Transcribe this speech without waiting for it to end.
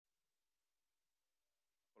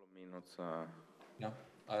minutes. Yeah,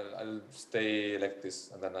 I'll stay like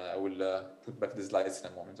this, and then I will put back the slides in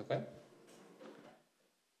a moment, okay?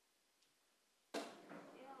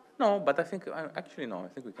 No, but I think, actually no, I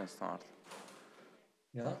think we can start.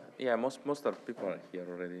 Yeah? Yeah, most of people are here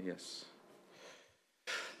already, yes.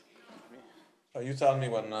 You tell me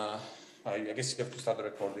when, I guess you have to start the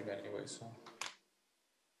recording anyway, so.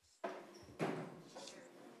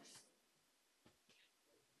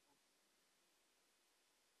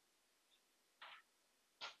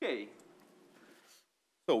 Okay.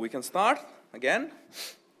 So we can start again.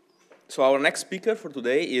 So our next speaker for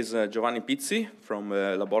today is Giovanni PIZZI from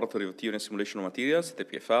the Laboratory of Theory and Simulation of Materials at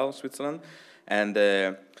EPFL, Switzerland, and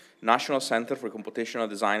the National Center for Computational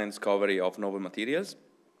Design and Discovery of Novel Materials.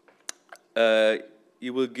 He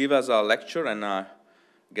will give us a lecture and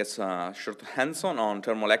gets a short hands-on on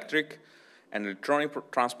thermoelectric and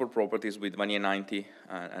electronic transport properties with Wannier90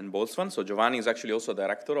 and BoltzWann. So Giovanni is actually also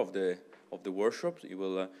director of the workshop. He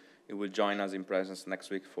will join us in presence next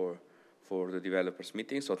week for the developers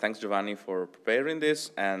meeting. So thanks, Giovanni, for preparing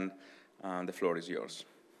this, and the floor is yours.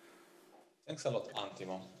 Thanks a lot,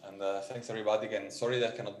 Antimo, and thanks everybody again. Sorry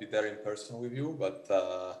that I cannot be there in person with you, but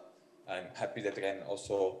I'm happy that I can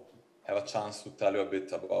also have a chance to tell you a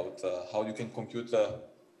bit about how you can compute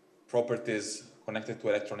properties connected to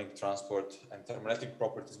electronic transport and thermoelectric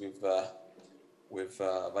properties with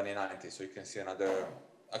Wannier90. So you can see another.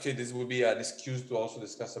 Actually, this will be an excuse to also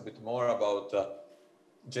discuss a bit more about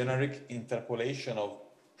generic interpolation of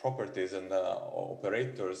properties and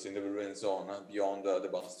operators in the Brillouin zone beyond the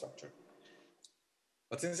bond structure.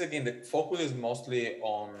 But since again the focus is mostly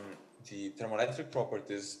on the thermoelectric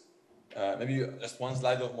properties, maybe just one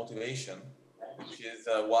slide of motivation, which is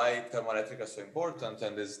why thermoelectric is so important,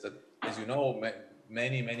 and is that, as you know,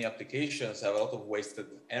 many applications have a lot of wasted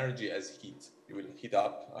energy as heat. You will heat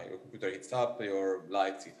up, your computer heats up, your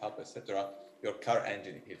lights heat up, etc. Your car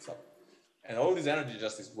engine heats up. And all this energy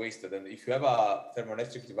just is wasted. And if you have a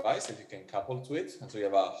thermoelectric device that you can couple to it, and so you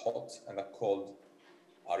have a hot and a cold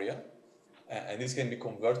area, and this can be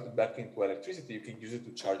converted back into electricity, you can use it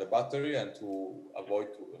to charge a battery and to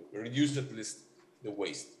reduce at least the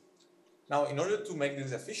waste. Now, in order to make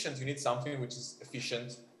this efficient, you need something which is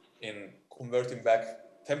efficient in converting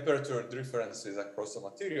back temperature differences across the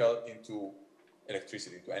material into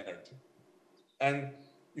electricity, into energy. And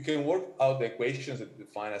you can work out the equations that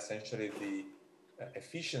define essentially the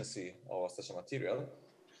efficiency of such a material.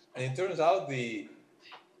 And it turns out the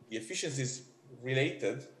efficiency is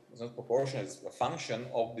related, it's not proportional, it's a function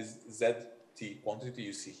of this ZT quantity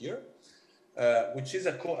you see here, which is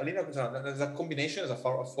a combination, a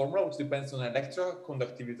formula which depends on the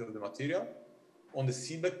electroconductivity of the material, on the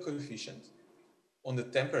Seebeck coefficient, on the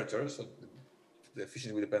temperature, so the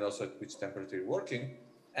efficiency will depend also at which temperature you're working,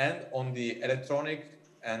 and on the electronic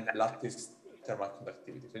and lattice thermal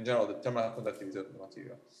conductivity. So in general, the thermal conductivity of the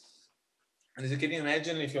material. And as you can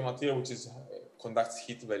imagine, if your material which conducts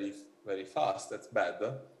heat very fast, that's bad,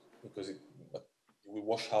 because it will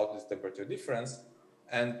wash out this temperature difference.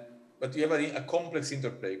 But you have a complex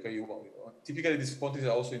interplay. Okay? Typically, these quantities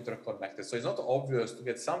are also interconnected. So it's not obvious to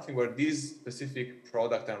get something where this specific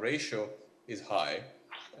product and ratio is high.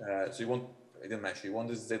 So you want, I didn't mention, you want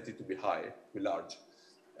this ZT to be high, to be large.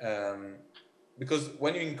 Because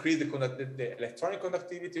when you increase the electronic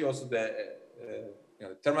conductivity, also the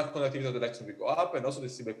thermal conductivity of the electron will go up, and also the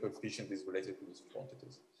Seebeck coefficient is related to these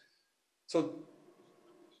quantities. So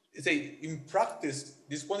in practice,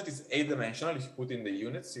 this quantity is eight-dimensional. If you put in the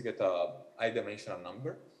units, you get a high-dimensional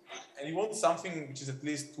number. And you want something which is at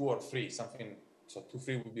least 2 or 3, something, so 2,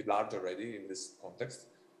 3 would be large already in this context,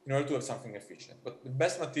 in order to have something efficient. But the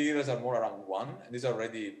best materials are more around 1, and these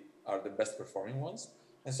already are the best performing ones.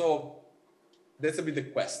 And so that's a bit the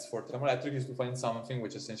quest for thermoelectric, is to find something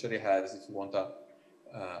which essentially has, if you want,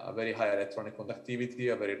 a very high electronic conductivity,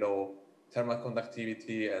 a very low thermal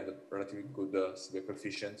conductivity, and a relatively good Seebeck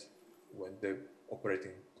coefficient when the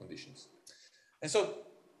operating conditions. And so,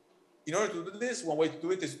 in order to do this, one way to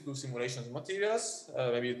do it is to do simulations of materials.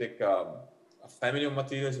 Maybe you take a family of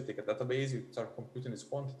materials, you take a database, you start computing these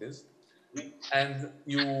quantities. And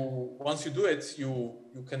once you do it, you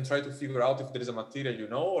can try to figure out if there is a material you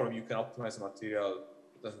know, or you can optimize a material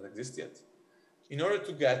that doesn't exist yet, in order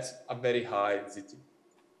to get a very high ZT.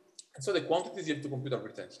 And so the quantities you have to compute are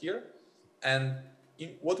written here. And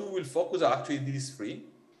what we will focus on are actually these 3: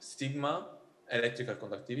 sigma, electrical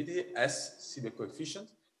conductivity, S, Seebeck coefficient,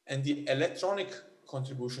 and the electronic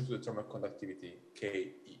contribution to the thermal conductivity,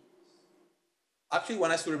 Ke. Actually, one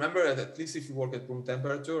has to remember that at least if you work at room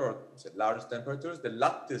temperature or large temperatures, the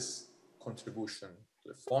lattice contribution,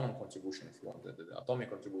 the phonon contribution, if you want, the atomic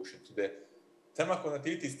contribution to the thermal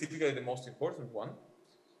conductivity is typically the most important one.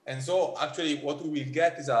 And so actually what we will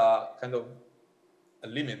get is a kind of a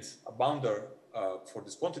limit, a boundary for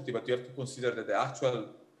this quantity, but you have to consider that the actual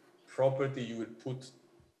property you will put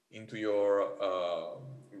into your,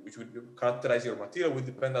 which would characterize your material, will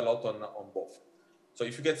depend a lot on both. So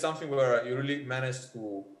if you get something where you really manage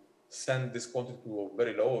to send this quantity to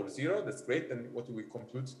very low or zero, that's great. Then what we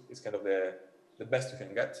compute is kind of the best you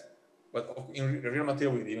can get. But in real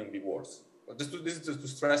material, it will even be worse. But this is just to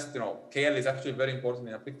stress that, you know, KL is actually very important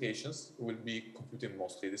in applications. We will be computing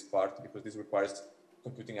mostly this part because this requires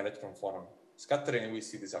computing electron-phonon scattering, and we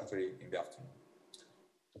see this actually in the afternoon.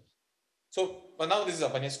 So, but now this is a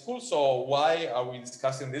Wannier school, so why are we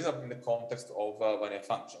discussing this in the context of Wannier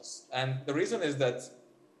functions? And the reason is that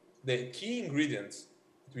the key ingredients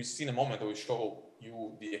that we see in a moment, I will show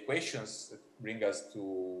you the equations that bring us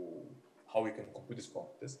to how we can compute these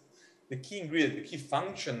quantities. The key ingredient, the key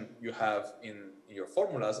function you have in your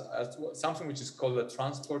formulas is something which is called the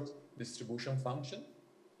transport distribution function,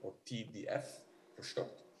 or TDF for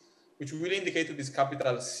short, which will indicate with this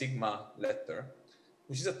capital sigma letter,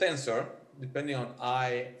 which is a tensor depending on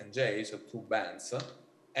I and J, so two bands,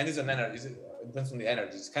 and is an energy, it depends on the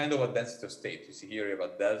energy. It's kind of a density of state. You see here you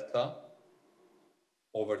have a delta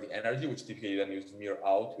over the energy, which typically then you mirror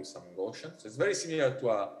out with some Gaussian. So it's very similar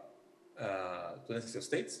to density of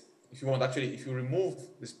states. If you want, actually, if you remove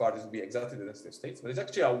this part, this will be exactly the density of states, but it's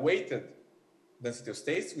actually a weighted density of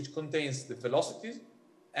states, which contains the velocities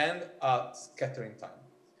and a scattering time.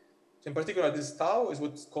 So in particular, this tau is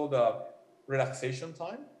what's called a relaxation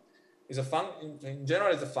time. Is in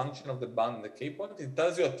general, it's a function of the band and the K point. It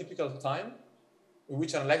tells you a typical time in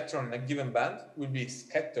which an electron in a given band will be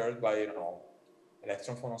scattered by, you know,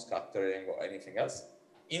 electron-phonon scattering or anything else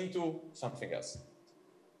into something else,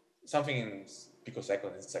 something in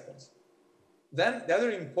picoseconds, in seconds. Then the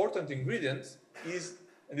other important ingredient is,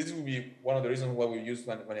 and this will be one of the reasons why we use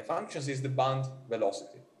Wannier functions, is the band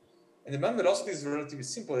velocity. And the band velocity is relatively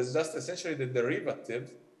simple. It's just essentially the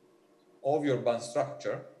derivative of your band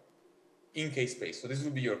structure in K space. So this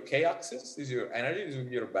will be your K axis, this is your energy, this will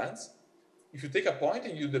be your bands. If you take a point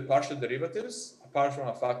and you do the partial derivatives apart from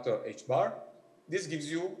a factor h bar, this gives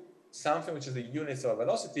you something which is the units of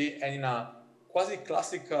velocity, and in a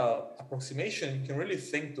quasi-classical approximation, you can really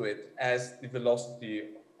think to it as the velocity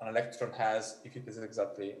an electron has if it is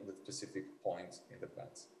exactly the specific point in the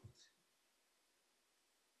bands.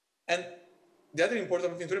 And the other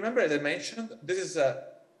important thing to remember, as I mentioned, this is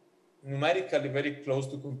numerically very close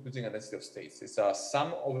to computing a density of states. It's a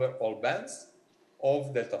sum over all bands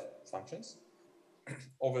of delta functions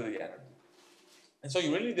over the energy. And so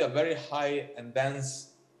you really need a very high and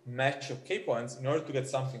dense mesh of K points in order to get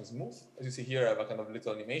something smooth. As you see here, I have a kind of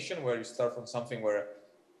little animation where you start from something where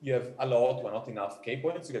you have a lot but not enough K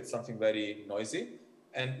points to get something very noisy.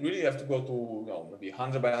 And really you have to go to, you know, maybe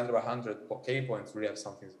 100 by 100 by 100 K points to really have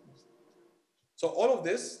something smooth. So all of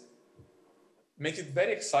this makes it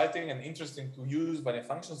very exciting and interesting to use Wannier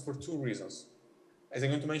functions for two reasons. As I'm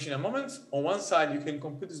going to mention in a moment, on one side, you can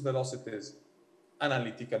compute these velocities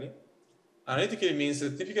analytically. Analytically means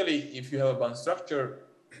that typically, if you have a band structure,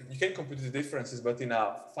 you can compute the differences, but in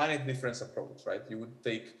a finite difference approach, right? You would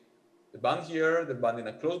take the band here, the band in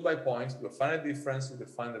a close by point, do a finite difference, you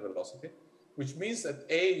define the velocity, which means that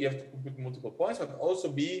A, you have to compute multiple points, but also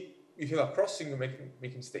B, if you have a crossing, you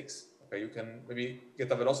make mistakes. Okay, you can maybe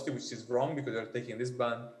get a velocity which is wrong because you're taking this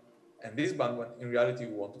band and this band, when in reality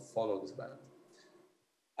you want to follow this band.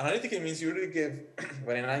 Analytically means you really give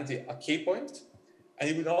Wannier90 a K point, and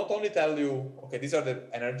it will not only tell you, okay, these are the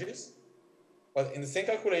energies, but in the same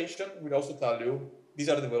calculation, it will also tell you these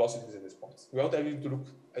are the velocities at these points, without having to look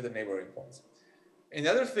at the neighboring points. And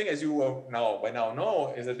the other thing, as you by now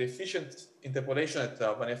know, is that the efficient interpolation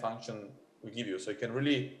that Wannier function will give you. So you can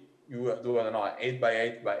really do, I don't know, an 8 by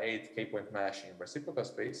 8 by 8 K-point mesh in reciprocal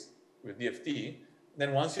space with DFT.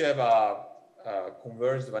 Then once you have a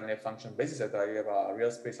converged Wannier function basis set, you have a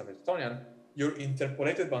real space Hamiltonian, your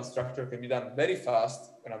interpolated band structure can be done very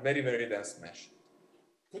fast in a very, very dense mesh.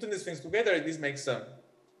 Putting these things together, this makes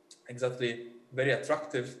exactly very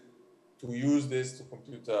attractive to use this to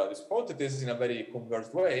compute these quantities in a very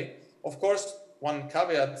converged way. Of course, one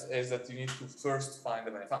caveat is that you need to first find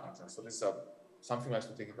the Wannier function. So this is something we have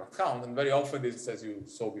to take into account. And very often this, as you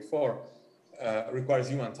saw before, requires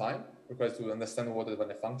human time, requires to understand what the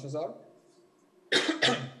Wannier functions are.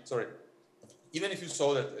 Sorry. Even if you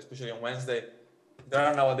saw that, especially on Wednesday, there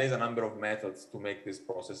are nowadays a number of methods to make this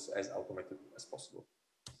process as automated as possible.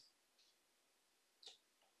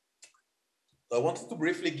 So I wanted to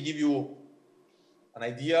briefly give you an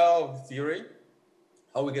idea of the theory,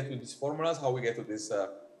 how we get to these formulas, how we get to this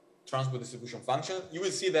transport distribution function. You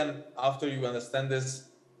will see then, after you understand this,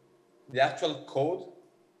 the actual code,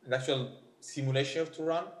 the actual simulation you have to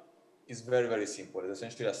run is very, very simple. It's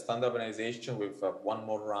essentially a standard organization with one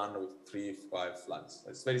more run with 3, 5 flags.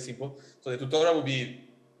 It's very simple. So the tutorial will be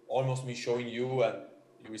almost me showing you, and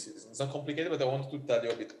you will see it's not complicated, but I wanted to tell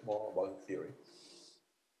you a bit more about the theory.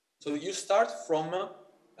 So you start from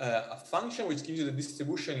a function which gives you the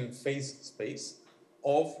distribution in phase space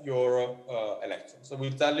of your electron. So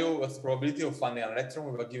we'll tell you what's the probability of finding an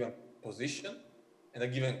electron with a given position and a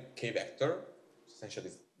given k vector, essentially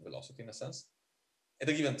velocity in a sense, at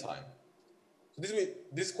a given time. So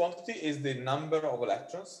this quantity is the number of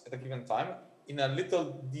electrons at a given time in a little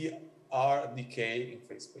dr decay in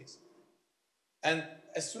phase space. And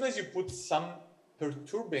as soon as you put some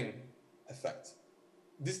perturbing effect,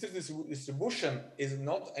 this distribution is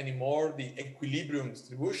not anymore the equilibrium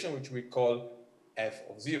distribution, which we call f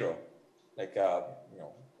of 0, like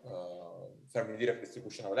Fermi-Dirac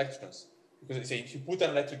distribution of electrons. Because say if you put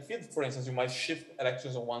an electric field, for instance, you might shift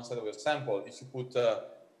electrons on one side of your sample. If you put a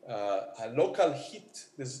local heat,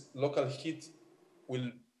 this local heat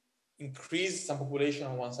will increase some population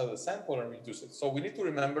on one side of the sample and reduce it. So we need to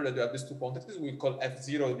remember that we have these two quantities. We call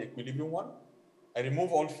F0 the equilibrium one. I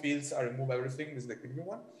remove all fields, I remove everything, this is the equilibrium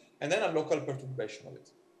one, and then a local perturbation of it.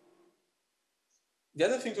 The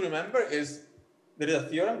other thing to remember is there is a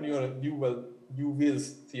theorem, Liouville's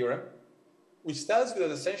theorem, which tells you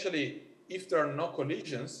that essentially if there are no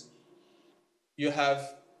collisions, you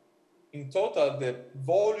have in total the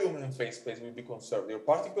volume in phase space will be conserved. Your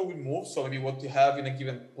particle will move, so maybe what you have in a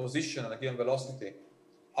given position and a given velocity,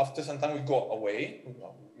 after some time will go away.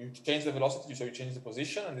 You change the velocity, so you change the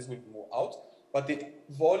position, and this will move out. But the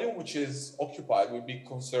volume which is occupied will be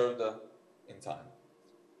conserved in time.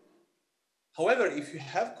 However, if you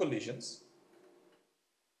have collisions,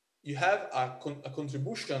 you have a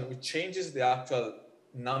contribution which changes the actual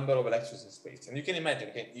number of electrons in space. And you can imagine,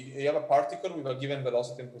 okay, you have a particle with a given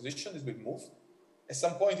velocity and position, this will move. At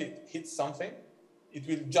some point it hits something, it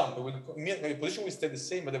will jump. The position will stay the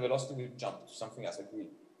same, but the velocity will jump to something else. It will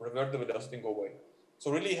revert the velocity and go away. So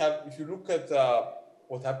really if you look at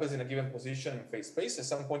what happens in a given position in phase space, at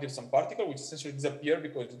some point there's some particle which essentially disappear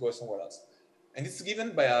because it goes somewhere else. And it's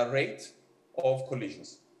given by a rate of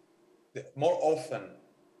collisions. The more often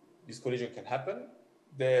this collision can happen,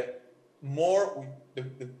 the more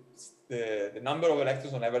the number of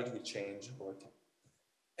electrons on average will change over time.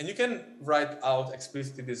 And you can write out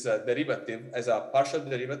explicitly this derivative as a partial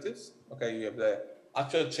derivative. Okay, you have the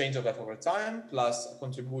actual change of f over time plus a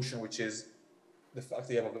contribution, which is the fact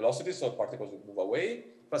that you have a velocity, so particles will move away,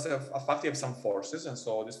 plus a fact you have some forces, and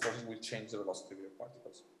so these forces will change the velocity of your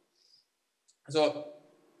particles. So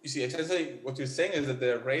you see, essentially what you're saying is that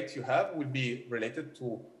the rate you have will be related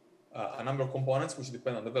to a number of components which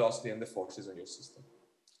depend on the velocity and the forces of your system.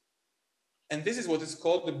 And this is what is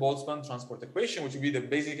called the Boltzmann transport equation, which will be the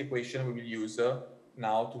basic equation we will use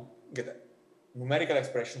now to get numerical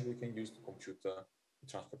expressions we can use to compute the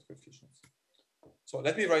transport coefficients. So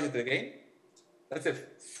let me write it again. That's a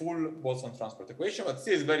full Boltzmann transport equation, but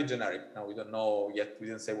still is very generic. Now we don't know yet, we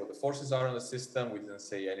didn't say what the forces are on the system, we didn't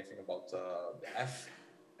say anything about the F,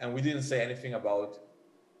 and we didn't say anything about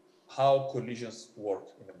how collisions work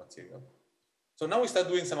in the material. So now we start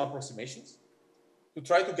doing some approximations to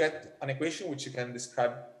try to get an equation which can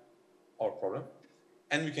describe our problem,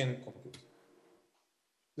 and we can compute.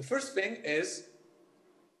 The first thing is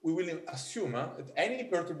we will assume that any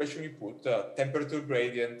perturbation you put, temperature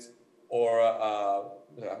gradient or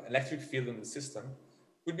electric field in the system,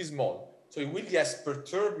 will be small. So it will, yes,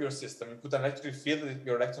 perturb your system. You put an electric field,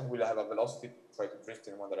 your electron will have a velocity, try to drift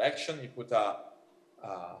in one direction. You put a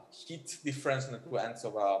heat difference on the two ends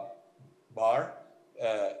of a bar,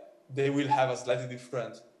 they will have a slightly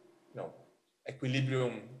different,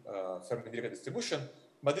 equilibrium Fermi-Dirac distribution,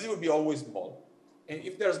 but this will be always small. And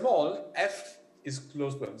if they're small, F is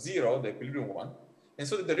close to F0, the equilibrium one, and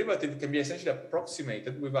so the derivative can be essentially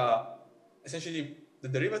approximated with essentially the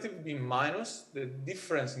derivative will be minus the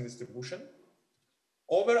difference in distribution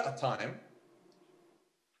over a time.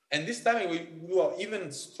 And this time we do an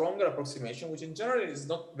even stronger approximation, which in general is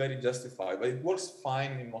not very justified, but it works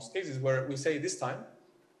fine in most cases, where we say this time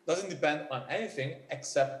doesn't depend on anything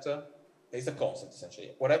except it's a constant,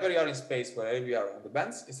 essentially. Whatever you are in space, wherever you are on the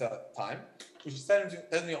bands, it's a time, which tells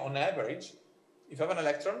me on average, if you have an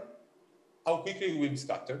electron, how quickly it will be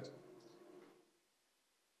scattered.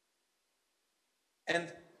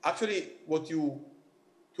 And actually, to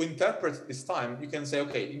interpret this time, you can say,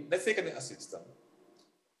 okay, let's take a system.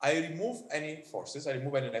 I remove any forces, I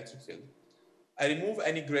remove any electric field, I remove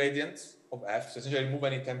any gradient of F, so essentially I remove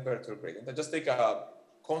any temperature gradient. I just take a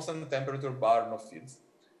constant temperature bar, no fields.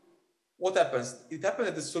 What happens? It happens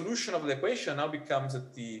that the solution of the equation now becomes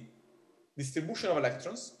that the distribution of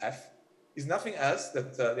electrons, F, is nothing else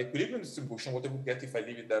than the equilibrium distribution, what I would get if I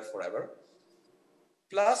leave it there forever,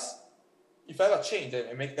 plus, if I have a change,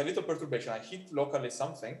 I make a little perturbation, I hit locally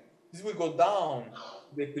something, this will go down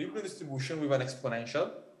the equilibrium distribution with an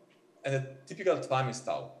exponential, and the typical time is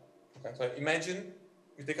tau. Okay, so imagine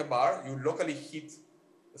you take a bar, you locally hit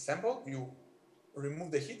the sample, you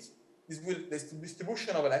remove the heat. This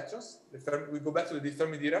distribution of electrons, we go back to the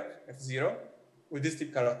Fermi-Dirac F0 with this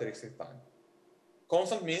characteristic time.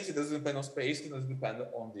 Constant means it doesn't depend on space, it doesn't depend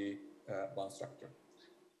on the bond structure.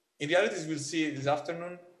 In reality, as we'll see this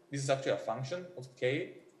afternoon, this is actually a function of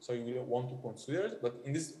k, so you will want to consider it. But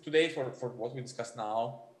in this today, for what we discussed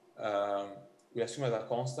now, we assume as a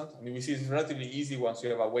constant. I mean, we see it's relatively easy once you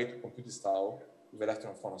have a way to compute this tau with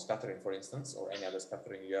electron-phonon scattering, for instance, or any other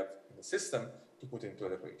scattering you have in the system to put into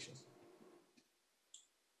the equations.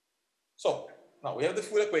 So now we have the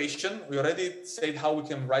full equation. We already said how we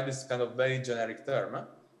can write this kind of very generic term.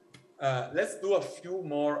 Let's do a few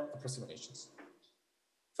more approximations.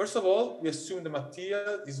 First of all, we assume the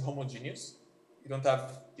material is homogeneous. You don't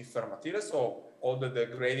have different materials, so all the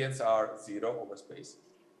gradients are 0 over space.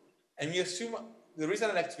 And we assume there is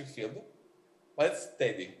an electric field, but it's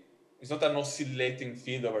steady. It's not an oscillating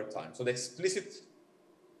field over time. So the explicit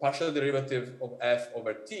partial derivative of F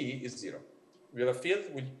over T is 0. We have a field,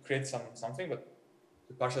 we create something, but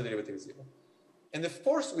the partial derivative is 0. And the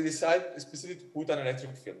force, we decide specifically to put an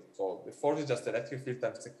electric field. So the force is just the electric field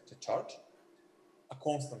times the charge, a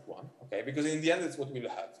constant one, okay? Because in the end, it's what we'll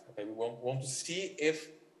have, okay? We want to see if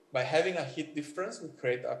by having a heat difference, we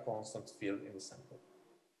create a constant field in the sample.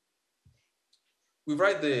 We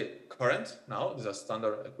write the current now. This is a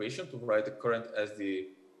standard equation to write the current as the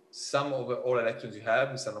sum of all electrons you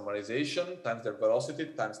have is a normalization times their velocity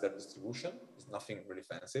times their distribution. It's nothing really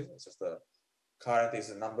fancy. It's just the current is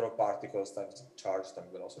the number of particles times charge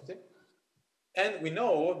times velocity. And we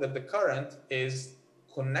know that the current is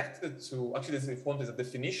connected to, actually, if you want, is a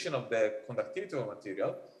definition of the conductivity of a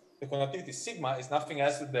material. The conductivity sigma is nothing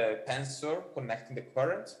else than the tensor connecting the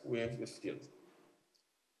current with the field.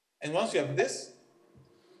 And once you have this,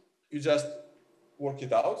 you just work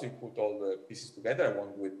it out. You put all the pieces together. I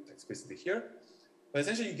won't do it explicitly here. But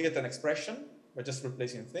essentially, you get an expression by just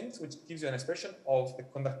replacing things, which gives you an expression of the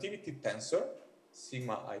conductivity tensor,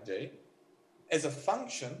 sigma ij, as a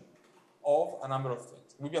function of a number of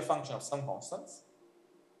things. It will be a function of some constants.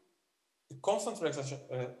 The constant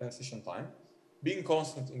relaxation time, being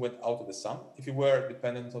constant, it went out of the sum. If it were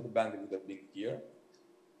dependent on the band, it would have been here.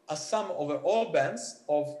 A sum over all bands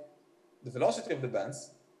of the velocity of the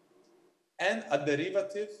bands and a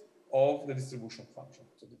derivative of the distribution function.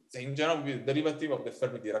 So in general, will be the derivative of the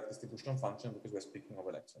Fermi-Dirac distribution function because we're speaking of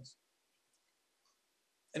electrons.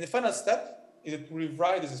 And the final step is to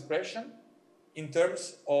rewrite this expression in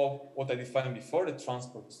terms of what I defined before, the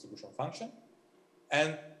transport distribution function.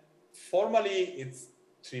 And formally, it's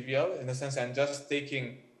trivial in the sense I'm just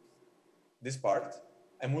taking this part,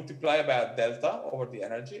 I multiply by a delta over the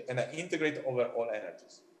energy, and I integrate over all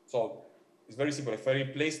energies. So it's very simple. If I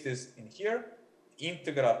replace this in here, the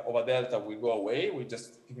integral of a delta will go away. We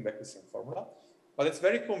just give back the same formula. But it's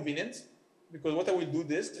very convenient because what I will do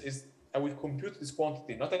this is I will compute this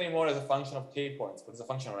quantity not anymore as a function of k points, but as a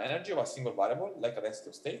function of energy of a single variable, like a density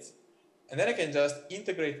of states. And then I can just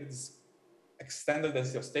integrate this extended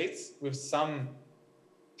density of states with some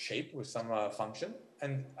shape, with some function,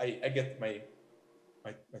 and I get my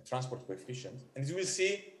transport coefficient. And as you will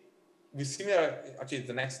see, with similar, actually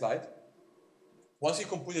the next slide, once you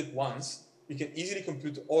compute it once, you can easily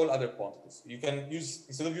compute all other quantities. You can use,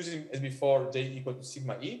 instead of using as before, J equal to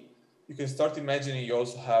sigma E, you can start imagining you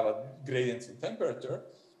also have a gradient in temperature.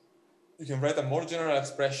 You can write a more general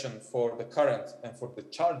expression for the current and for the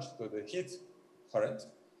charge, so the heat current.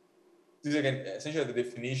 This is again essentially the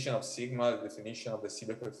definition of sigma, the definition of the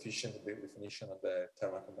Seebeck coefficient, the definition of the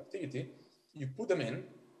thermal conductivity. You put them in,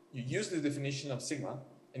 you use the definition of sigma,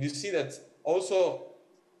 and you see that also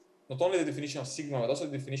not only the definition of sigma, but also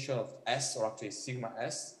the definition of S, or actually sigma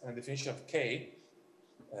S, and the definition of K,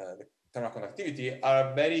 the thermal conductivity,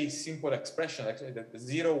 are a very simple expression, actually, the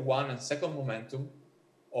 0, 1, and second momentum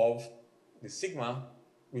of the sigma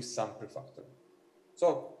with some prefactor.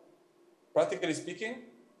 So, practically speaking,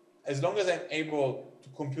 as long as I'm able to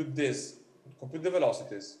compute this, compute the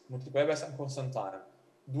velocities, multiply by some constant time,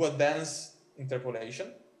 do a dense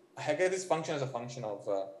interpolation, I get this function as a function of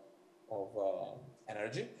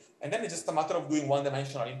energy. And then it's just a matter of doing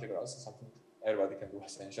one-dimensional integrals, something everybody can do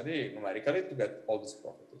essentially numerically to get all these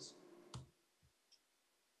properties.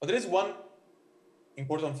 But there is one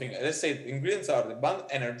important thing. As I said, ingredients are the band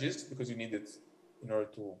energies, because you need it in order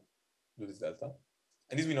to do this delta.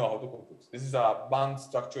 And this we know how to compute. This is a band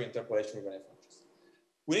structure interpolation with Wannier functions.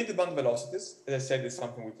 We need the band velocities. As I said, it's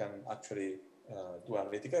something we can actually do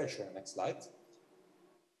analytically. I'll show you in the next slide.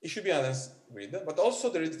 It should be a dense grid, but also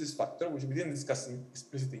there is this factor which we didn't discuss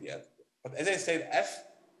explicitly yet. But as I said, F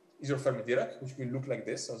is your Fermi-Dirac, which will look like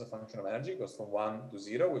this as a function of energy, goes from 1 to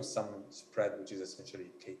 0 with some spread, which is essentially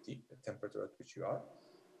kT, the temperature at which you are.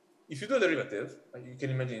 If you do a derivative, you can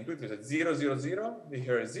imagine intuitively that 0, 0, 0,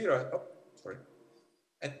 here is 0, oh, sorry.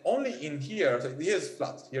 And only in here, so here is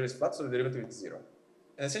flat, so the derivative is 0.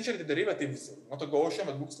 And essentially the derivative is not a Gaussian,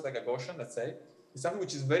 but looks like a Gaussian, let's say. It's something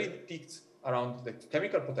which is very peaked around the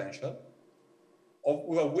chemical potential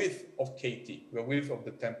with a width of kT, with a width of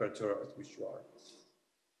the temperature at which you are.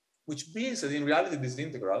 Which means that in reality, this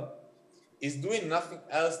integral is doing nothing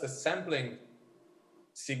else than sampling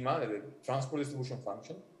sigma, the transport distribution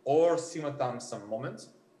function, or sigma times some moment,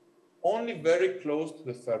 only very close to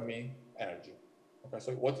the Fermi energy. Okay,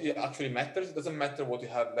 so what actually matters, it doesn't matter what you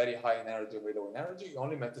have very high in energy or very low in energy, it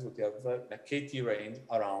only matters what you have in a kT range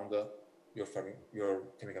around your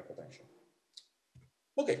chemical potential.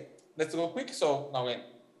 Okay, let's go quick. So now again,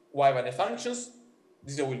 why Wannier functions?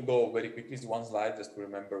 This I will go very quickly. It's one slide just to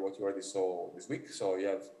remember what you already saw this week. So you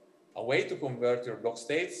have a way to convert your block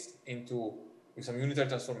states into with some unitary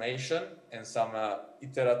transformation and some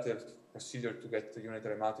iterative procedure to get the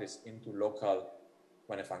unitary matrix into local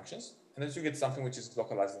Wannier functions. And then you get something which is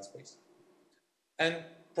localized in space. And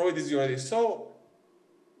probably this you already saw.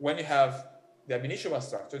 When you have the ab initio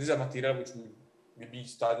structure, this is a material which we will be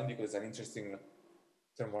studying because it's an interesting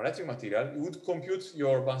thermoelectric material. You would compute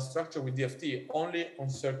your band structure with DFT only on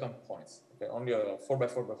certain points, okay? Only a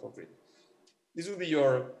 4x4x4 grid. This would be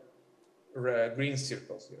your green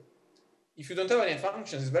circles here. If you don't have any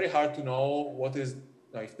functions, it's very hard to know what is,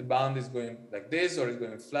 if the band is going like this or is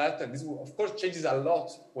going flat. And this, will, of course, changes a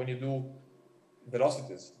lot when you do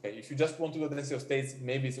velocities. Okay? If you just want to do the density of states,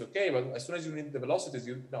 maybe it's okay. But as soon as you need the velocities,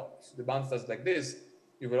 you know, if the band does like this,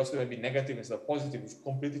 your velocity will be negative instead of positive, which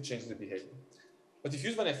completely changes the behavior. But if you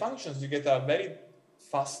use Wannier functions, you get a very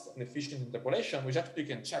fast and efficient interpolation, which actually you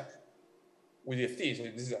can check with DFT. So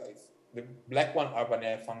this is the black one are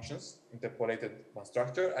Wannier functions, interpolated one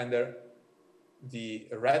structure, and the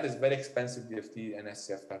red is very expensive DFT and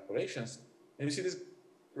SCF calculations. And you see this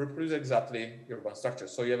reproduce exactly your band structure.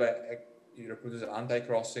 So you have you reproduce an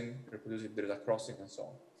anti-crossing, you reproduce if there is a crossing, and so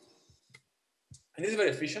on. And this is very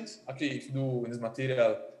efficient. Actually, if you do in this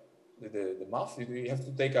material the math, you have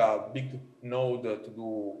to take a big node to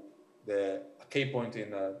do a k point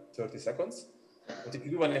in 30 seconds. But if you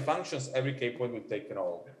do Wannier functions, every k point will take,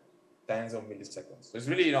 tens of milliseconds. So it's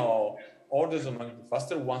really, orders of magnitude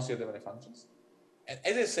faster once you have the Wannier functions. And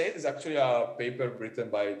as I said, it's actually a paper written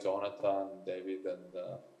by Jonathan, David,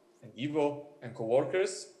 and Ivo and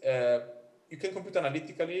co-workers. You can compute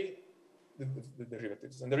analytically the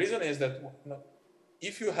derivatives. And the reason is that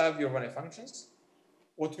if you have your Wannier functions,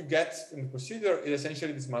 what you get in the procedure is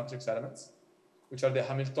essentially these matrix elements, which are the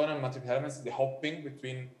Hamiltonian matrix elements, the hopping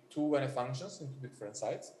between two Wannier functions into different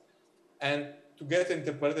sites. And to get an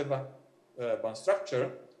interpolated band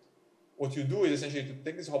structure, what you do is essentially to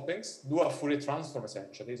take these hoppings, do a Fourier transform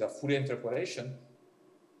essentially, it's a Fourier interpolation,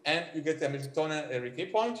 and you get the Hamiltonian at every k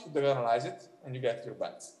point, you diagonalize it, and you get your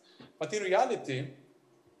bands. But in reality,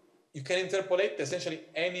 you can interpolate essentially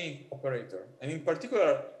any operator. And in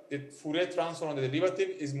particular, the Fourier transform on the derivative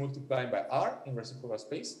is multiplied by R in reciprocal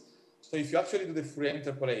space. So if you actually do the Fourier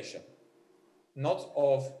interpolation, not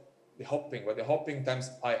of the hopping, but the hopping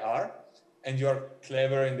times IR, and you are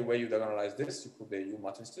clever in the way you diagonalize this, you put the U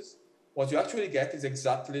matrices, what you actually get is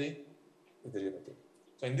exactly the derivative.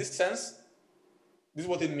 So in this sense, this is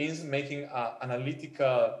what it means making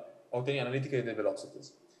obtaining analytically the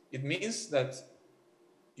velocities. It means that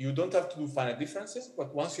you don't have to do finite differences,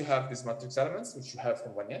 but once you have these matrix elements, which you have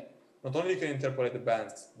from Wannier, not only can you interpolate the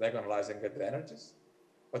bands, diagonalize and get the energies,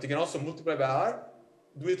 but you can also multiply by R,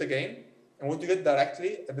 do it again, and what you get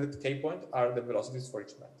directly at the k point are the velocities for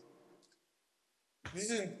each band. This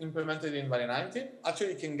is implemented in Wannier90.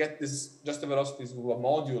 Actually, you can get this just the velocities with a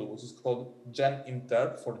module which is called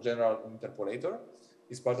GenInterp for General Interpolator.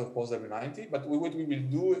 It's part of PostW90. But what we will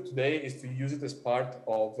do today is to use it as part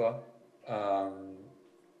of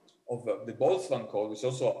the BoltzWann code, which is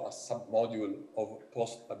also a sub-module of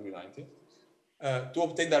PostW90, to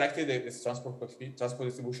obtain directly this transport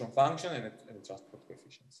distribution function and the transport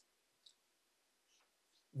coefficients.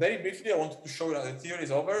 Very briefly, I wanted to show you, the theory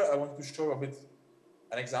is over, I wanted to show a bit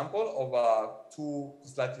an example of two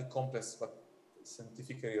slightly complex but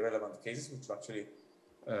scientifically relevant cases, which actually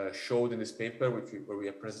showed in this paper, where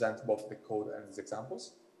we present both the code and these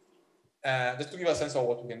examples. Just to give a sense of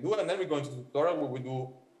what we can do, and then we go into the tutorial where we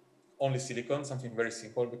do only silicon, something very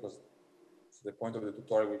simple, because to the point of the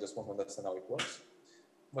tutorial, we just want to understand how it works.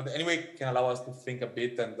 But anyway, it can allow us to think a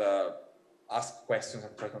bit and ask questions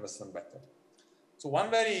and try to understand better. So one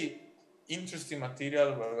very interesting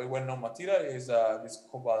material, very well-known material, is this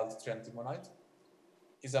cobalt-3 antimonide.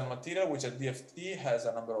 It's a material which at DFT has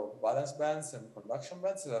a number of valence bands and conduction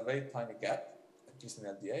bands. It's a very tiny gap, at least in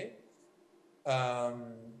LDA.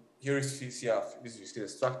 Here you see the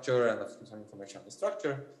structure and some information on the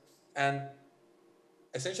structure. And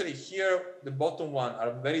essentially here, the bottom one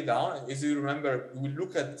are very down. As you remember, we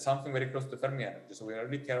look at something very close to Fermi energy. So we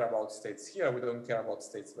only care about states here. We don't care about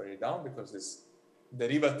states very down, because this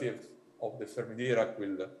derivative of the Fermi-Dirac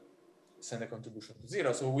will send a contribution to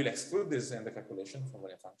 0. So we will exclude this in the calculation from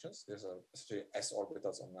Wannier functions. There's essentially s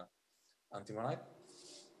orbitals on antimonide.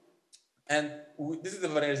 And this is the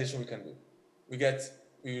vernalization we can do.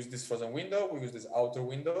 We use this frozen window, we use this outer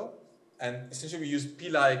window, and essentially we use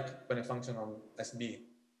P-like Wannier function on SB,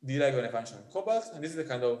 D-like Wannier function on cobalt, and this is the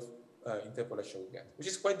kind of interpolation we get, which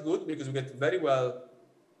is quite good because we get very well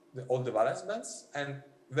all the valence bands, and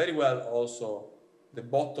very well also the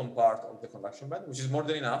bottom part of the conduction band, which is more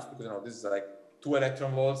than enough, because this is like 2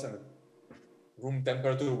 electron volts, and room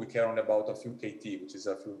temperature we care only about a few KT, which is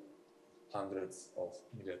a few hundreds of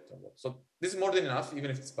millielectron volts. So this is more than enough,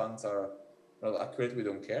 even if its bands are not accurate, we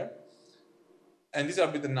don't care. And these are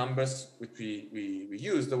a bit the numbers which we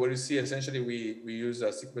use. Where you see essentially we use a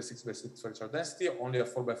 6x6x6 structural density, only a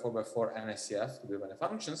 4x4x4 NSCF to do Wannier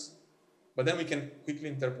functions, but then we can quickly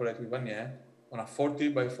interpolate with Wannier on a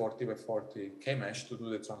 40x40x40 K-mesh to do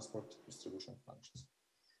the transport distribution functions.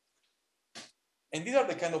 And these are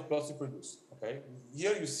the kind of plots we produce. Okay,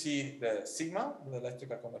 here you see the sigma, the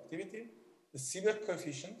electrical conductivity, the Seebeck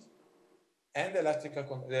coefficient, and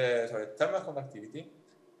the thermal conductivity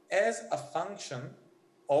as a function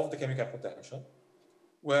of the chemical potential.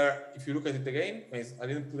 Where, if you look at it again, I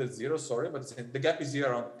didn't put it 0, sorry, but the gap is here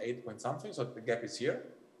around 8 point something, so the gap is here.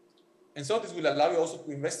 And so this will allow you also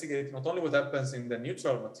to investigate not only what happens in the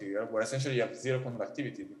neutral material, where essentially you have 0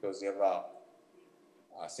 conductivity because you have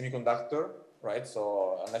a semiconductor, right?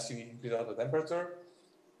 So unless you increase out the temperature,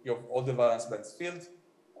 you have all the valence bands filled,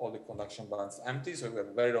 all the conduction bands empty, so you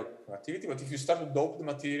have very low conductivity. But if you start to dope the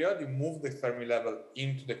material, you move the Fermi level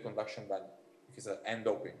into the conduction band, if it's an N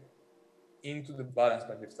doping, into the valence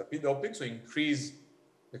band if it's a P doping, so increase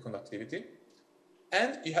the conductivity.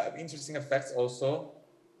 And you have interesting effects also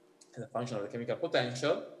as a function of the chemical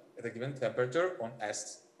potential at a given temperature on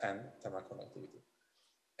S and thermal conductivity.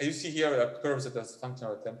 As you see here, there are curves that are function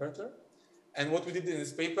of the temperature. And what we did in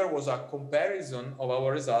this paper was a comparison of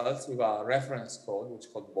our results with a reference code, which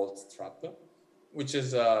is called Bootstrap, which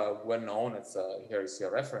is well known. It's here you see a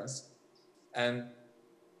reference. And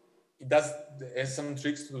it has some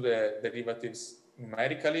tricks to do the derivatives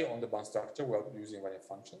numerically on the band structure without using Wannier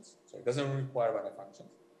functions. So it doesn't require Wannier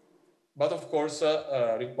functions. But of course,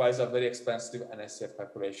 requires a very expensive NSCF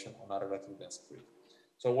calculation on a relatively dense grid.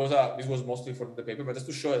 So this was mostly for the paper, but just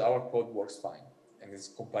to show that our code works fine and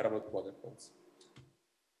is comparable to other codes.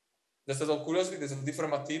 Just as of curiosity, there's a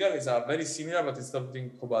different material. It's very similar, but instead of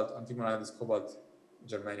doing cobalt antimonide, it's cobalt,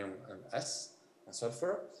 germanium, and S, and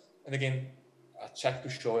sulfur. And again, a check to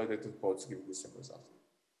show that the codes give the same result.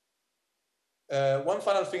 One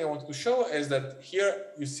final thing I wanted to show is that here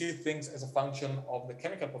you see things as a function of the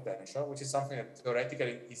chemical potential, which is something that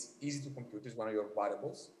theoretically is easy to compute. It's one of your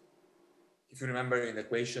variables. If you remember in the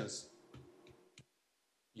equations,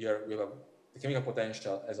 here we have the chemical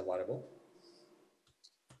potential as a variable.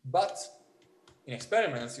 But in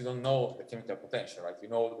experiments, you don't know the chemical potential, right? You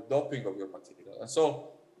know the doping of your material. And so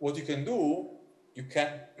what you can do, you can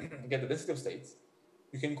get the density of states.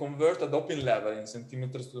 You can convert a doping level in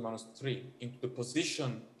centimeters to the -3 into the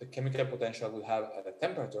position the chemical potential will have at a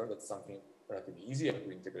temperature. That's something relatively easier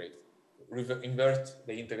to integrate. Invert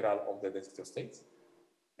the integral of the density of states.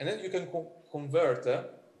 And then you can convert,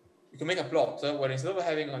 you can make a plot where instead of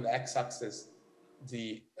having on the x-axis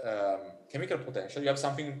the chemical potential, you have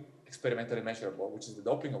something experimentally measurable, which is the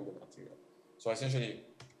doping of the material. So essentially,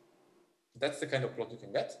 that's the kind of plot you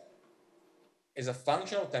can get. As a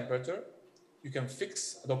function of temperature, you can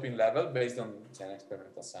fix a doping level based on an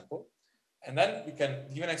experimental sample. And then you can,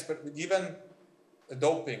 given the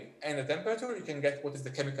doping and the temperature, you can get what is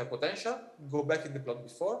the chemical potential, go back in the plot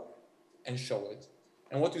before, and show it.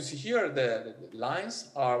 And what you see here, the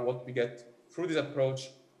lines are what we get through this approach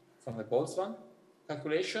from the BoltzWann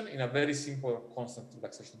calculation in a very simple constant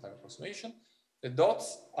relaxation time approximation. The dots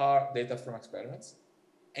are data from experiments.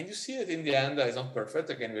 And you see that in the end, it's not perfect.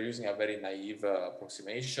 Again, we're using a very naive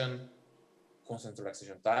approximation, constant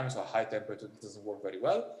relaxation time, so a high temperature doesn't work very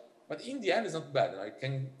well. But in the end, it's not bad. You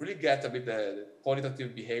can really get a bit the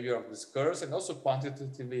qualitative behavior of these curves, and also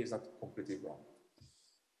quantitatively, it's not completely wrong.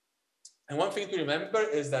 And one thing to remember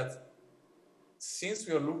is that since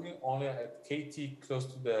we are looking only at KT close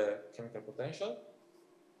to the chemical potential,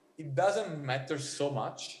 it doesn't matter so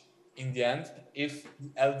much in the end if the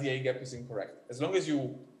LDA gap is incorrect. As long as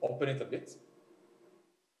you open it a bit,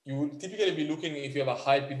 you will typically be looking, if you have a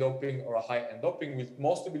high P doping or a high N doping, we'll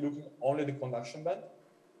mostly be looking only at the conduction band,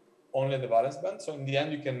 only at the valence band. So in the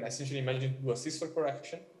end, you can essentially imagine to do a sister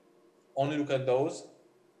correction, only look at those.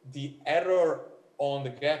 The error on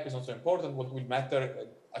the gap is not so important. What will matter,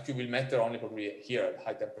 actually will matter only probably here at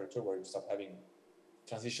high temperature, where you start having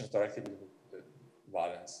transitions directly between the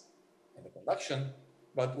valence and the conduction.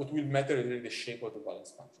 But what will matter is really the shape of the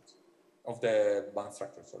valence functions, of the band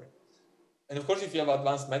structure, sorry. And of course, if you have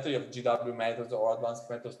advanced methods, you have GW methods or advanced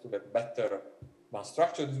methods to get better band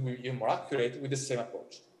structure, this will be even more accurate with the same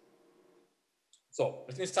approach. So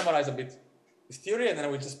let me summarize a bit this theory, and then I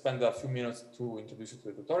will just spend a few minutes to introduce you to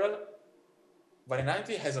the tutorial.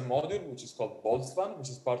 Wannier90 has a module which is called BoltzWann, which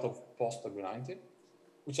is part of PostW90,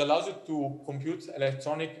 which allows you to compute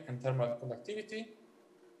electronic and thermal conductivity,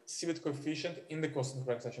 Sievert coefficient in the constant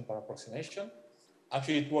relaxation time approximation.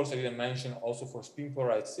 Actually, it works, I didn't mention, also for spin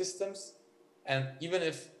polarized systems. And even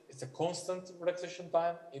if it's a constant relaxation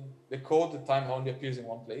time, in the code, the time only appears in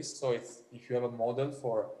one place. So it's, if you have a model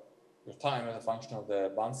for your time as a function of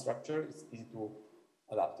the band structure, it's easy to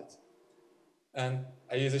adapt it. And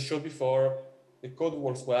as I showed before, the code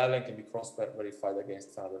works well and can be cross-verified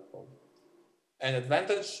against another code. An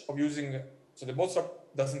advantage of using, so the bootstrap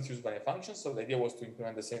doesn't use Wannier functions, so the idea was to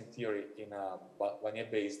implement the same theory in a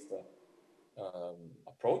Wannier-based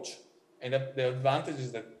approach. And the advantage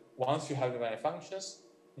is that once you have the Wannier functions,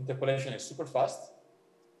 interpolation is super fast,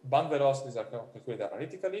 band velocities are calculated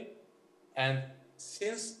analytically, and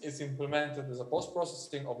since it's implemented as a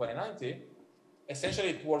post-processing of Wannier90, essentially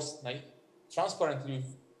it works transparently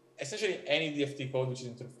with essentially any DFT code which is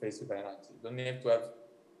interfaced with Wannier90. You don't need to have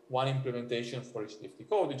one implementation for each DFT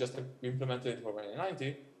code, you just implement it for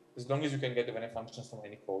Wannier90. As long as you can get the Wannier functions from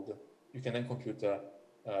any code, you can then compute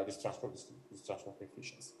these transport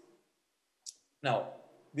coefficients. Now,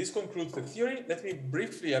 this concludes the theory. Let me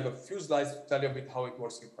briefly have a few slides to tell you a bit how it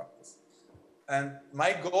works in practice. And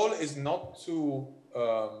my goal is not to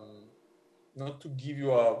give you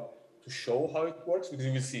to show how it works, because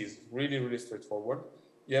you will see it's really, really straightforward.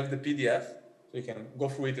 You have the PDF, so you can go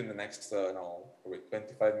through it in the next, probably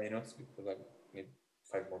 25 minutes, because I need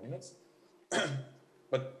 5 more minutes.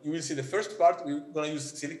 But you will see the first part, we're going to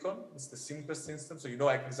use silicon. It's the simplest system, so you know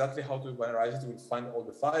exactly how to Wannierize it. You will find all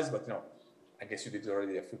the files, but I guess you did it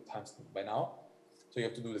already a few times by now. So you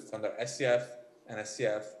have to do the standard SCF and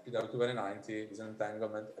SCF, PW to Wannier90,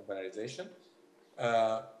 disentanglement, and Wannierization.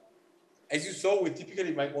 As you saw, we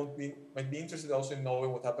typically might be interested also in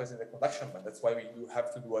knowing what happens in the conduction band. That's why we do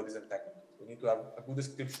have to do a disentanglement. We need to have a good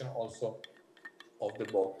description also of the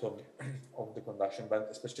bottom of the conduction band,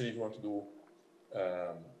 especially if you want to do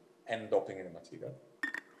N doping in the material.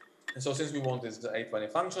 And so since we want these 8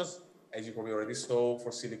 Wannier functions, as you probably already saw,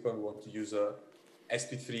 for silicon, we want to use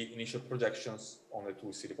sp3 initial projections on the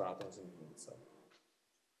 2 silicon atoms in the itself.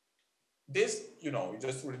 This, you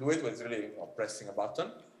just redo it, but it's really pressing a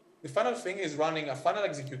button. The final thing is running a final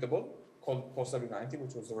executable called PostW90,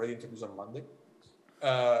 which was already introduced on Monday.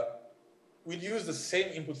 We'll use the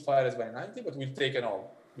same input file as Wannier90, but we'll take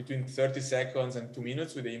between 30 seconds and 2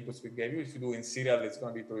 minutes with the inputs we gave you. If you do in serial, it's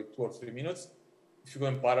going to be probably 2 or 3 minutes. If you go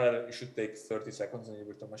in parallel, it should take 30 seconds on your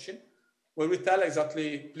virtual machine, where we tell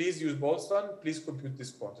exactly, please use BoltzWann, please compute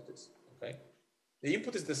these quantities. Okay. The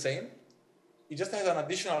input is the same. It just has an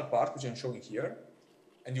additional part, which I'm showing here,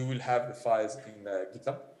 and you will have the files in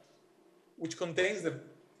GitHub, which contains the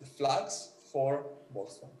flags for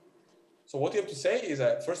BoltzWann. So what you have to say is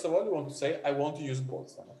that, first of all, you want to say, I want to use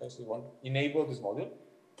BoltzWann. Okay, so you want to enable this module,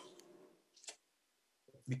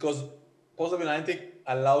 because PostW90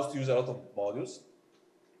 allows to use a lot of modules.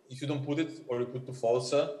 If you don't put it or you put to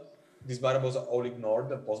false, these variables are all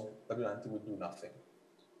ignored and PostW90 will do nothing.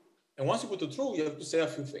 And once you put it true, you have to say a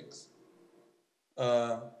few things.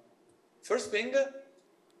 First thing,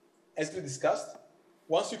 as we discussed,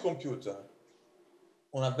 once you compute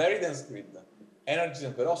on a very dense grid energies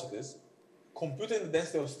and velocities, computing the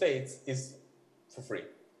density of states is for free.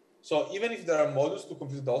 So even if there are modules to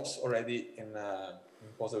compute dots already in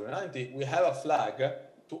PostW90, we have a flag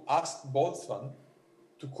to ask BoltzWann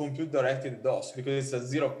to compute directly the DOS, because it's a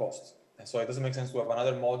zero cost. And so it doesn't make sense to have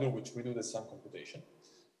another module which we do the same computation.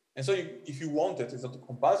 And so if you want it, it's not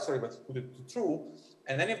compulsory, but you put it to true.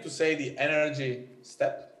 And then you have to say the energy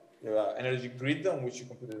step, your energy grid on which you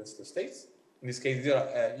compute the states. In this case,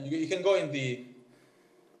 you can go in the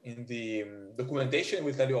documentation. It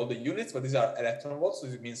will tell you all the units, but these are electron volts. So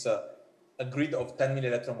it means a grid of 10 milli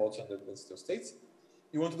electron volts on the density of states.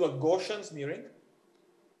 You want to do a Gaussian smearing.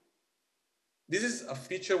 This is a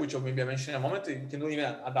feature which maybe I mentioned in a moment. You can do even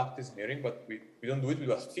an adaptive smearing, but we don't do it. We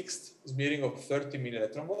do a fixed smearing of 30 milli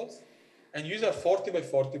electron volts and use a 40 by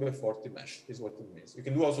 40 by 40 mesh, is what it means. You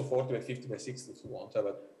can do also 40 by 50 by 60 if you want,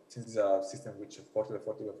 but since it's a system which 40 by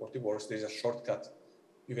 40 by 40 works, there's a shortcut.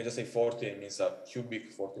 You can just say 40, it means a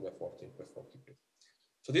cubic 40 by 40 by 40 grid.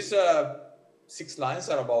 So these 6 lines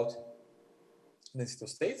are about density of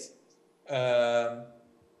states.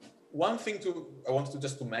 One thing I wanted to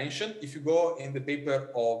just mention, if you go in the paper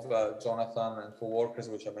of Jonathan and co-workers,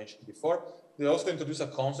 which I mentioned before, they also introduce a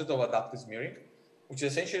concept of adaptive smearing, which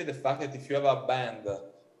is essentially the fact that if you have a band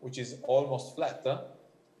which is almost flat,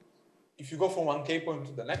 if you go from one K point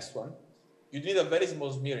to the next one, you need a very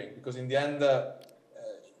small smearing because in the end,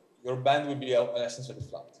 your band will be essentially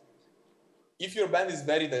flat. If your band is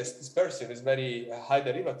very dispersive, is very high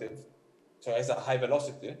derivative, so has a high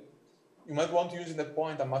velocity, you might want to use in that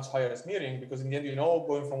point a much higher smearing because in the end,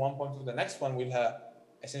 going from one point to the next one will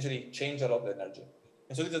essentially change a lot of the energy.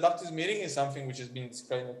 And so this adaptive smearing is something which has been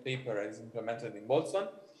described in the paper and is implemented in BoltzWann,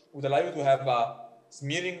 would allow you to have a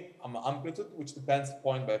smearing amplitude which depends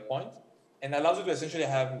point by point and allows you to essentially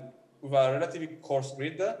have, with a relatively coarse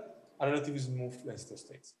grid, a relatively smooth density of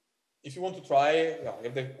states. If you want to try, you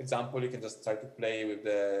have the example, you can just try to play with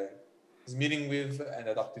the smearing with and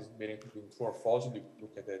adaptive smearing between true or false, and you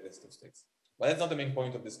look at the density of states. But that's not the main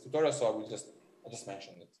point of this tutorial, so I'll just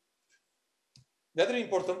mention it. The other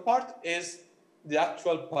important part is the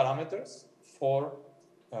actual parameters for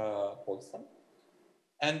BoltzWann.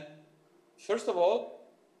 And first of all,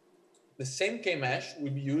 the same K-mesh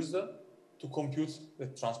will be used to compute the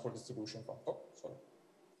transport distribution function.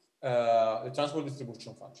 The transport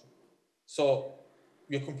distribution function. So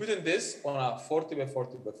we are computing this on a 40 by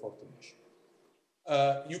 40 by 40 mesh.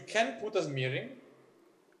 You can put a smearing,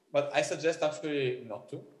 but I suggest actually not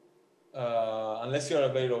to, unless you're at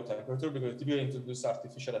a very low temperature, because typically introduce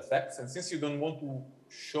artificial effects. And since you don't want to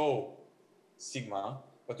show sigma,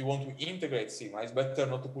 but you want to integrate sigma, it's better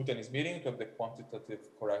not to put any smearing to have the quantitative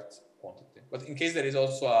correct quantity. But in case there is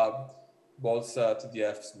also a Boltz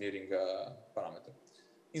TDF smearing parameter.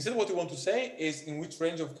 Instead, what you want to say is in which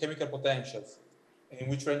range of chemical potentials and in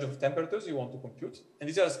which range of temperatures you want to compute. And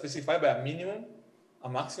these are specified by a minimum, a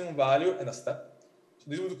maximum value, and a step. So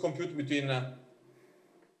this would compute between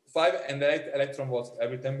 5 and 8 electron volts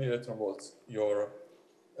every 10 milli electron volts for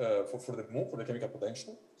the chemical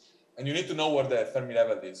potential. And you need to know where the Fermi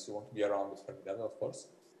level is. You want to be around the Fermi level, of course.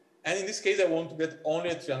 And in this case, I want to get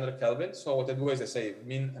only at 300 Kelvin. So what I do is I say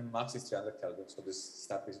min and max is 300 Kelvin. So this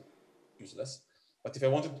step is useless. But if I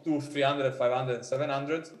wanted to do 300, 500, and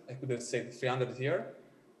 700, I could say 300 here,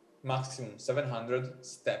 maximum 700,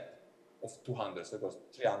 step of 200. So it goes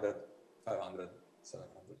 300, 500,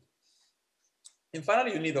 700. And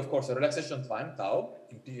finally, you need, of course, a relaxation time, tau,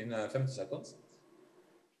 in 50 seconds.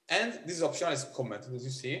 And this is optional, is commented, as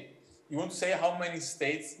you see. You want to say how many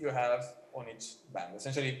states you have on each band.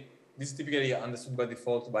 Essentially, this is typically understood by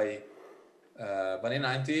default by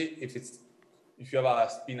Wannier90. If you have a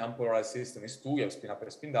spin unpolarized system, it's 2, you have spin up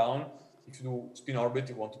and spin down. If you do spin orbit,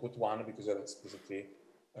 you want to put 1 because you have explicitly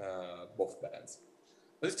both bands.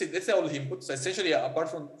 But let's say all the inputs. So essentially, apart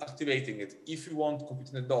from activating it, if you want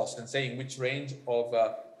computing the DOS and saying which range of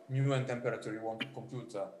mu and temperature you want to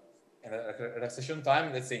compute and relaxation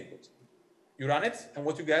time, that's the input. You run it, and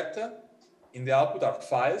what you get in the output are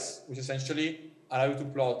files, which essentially allow you to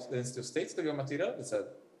plot the density of states of your material. That's a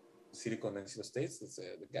silicon density of states, that's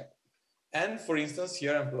the gap. And for instance,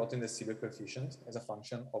 here I'm plotting the Seebeck coefficient as a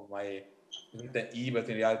function of my the E, but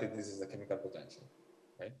in reality, this is the chemical potential.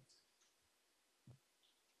 Okay.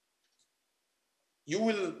 You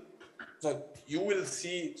will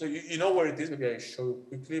see, so you know where it is, maybe I show you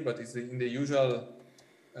quickly, but it's in the usual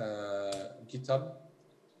GitHub.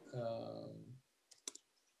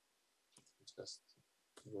 Just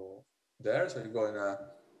go there. So you go in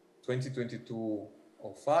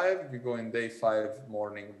 2022-05, you go in day 5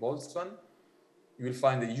 morning BoltzWann. You will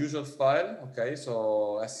find the usual file, okay,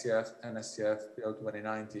 so SCF, NSCF,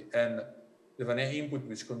 PL2090, and the Wannier input,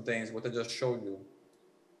 which contains what I just showed you,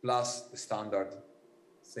 plus the standard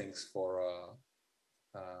things for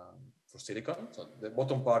silicon. So the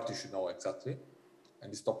bottom part you should know exactly,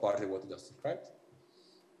 and this top part is what I just described.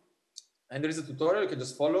 And there is a tutorial you can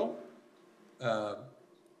just follow.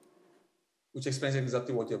 which explains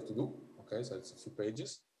exactly what you have to do. Okay, so it's a few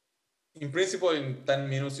pages. In principle, in 10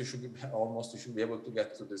 minutes, you should be able to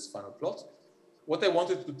get to this final plot. What I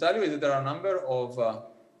wanted to tell you is that there are a number of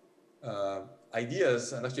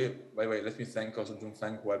ideas, and actually, by the way, let me thank also Jun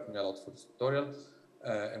Feng, who helped me a lot for this tutorial,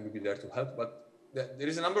 and will be there to help. But there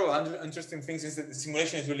is a number of interesting things. Is that the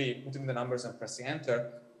simulation is really putting the numbers and pressing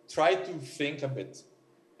enter. Try to think a bit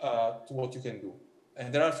to what you can do.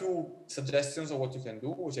 And there are a few suggestions of what you can do,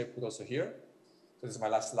 which I put also here. So this is my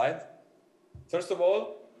last slide. First of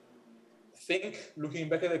all, think, looking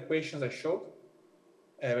back at the equations I showed,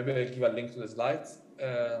 maybe I'll give a link to the slides,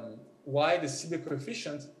 why the Seebeck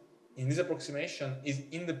coefficient in this approximation is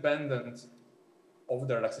independent of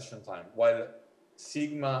the relaxation time, while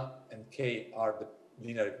sigma and k are the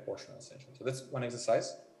linearly proportional essentially. So that's one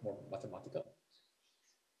exercise, more mathematical.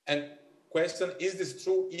 And question, is this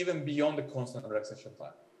true even beyond the constant relaxation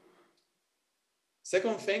time?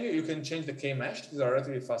 Second thing, you can change the k-mesh. These are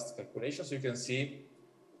relatively fast calculations, so you can see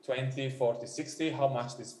 20, 40, 60, how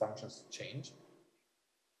much these functions change.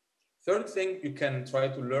 Third thing, you can try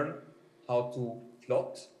to learn how to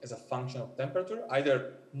plot as a function of temperature,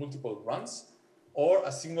 either multiple runs or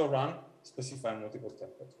a single run specifying multiple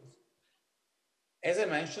temperatures. As I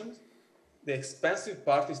mentioned, the expensive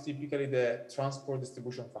part is typically the transport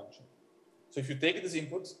distribution function. So if you take this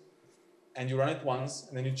input and you run it once,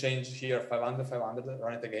 and then you change here 500, 500,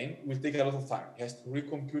 run it again, it will take a lot of time. It has to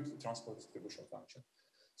recompute the transport distribution function.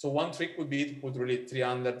 So one trick would be to put really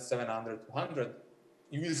 300, 700, 200.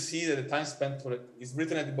 You will see that the time spent for it is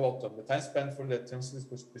written at the bottom. The time spent for the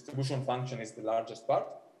transport distribution function is the largest part.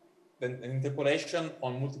 Then the interpolation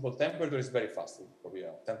on multiple temperatures is very fast, probably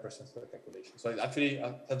 10% of the calculation. So actually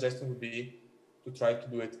a suggestion would be to try to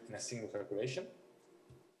do it in a single calculation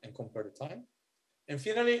and compare the time. And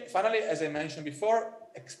finally, as I mentioned before,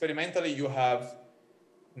 experimentally you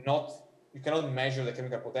cannot measure the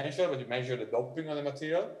chemical potential, but you measure the doping of the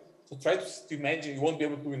material. So try to imagine, you won't be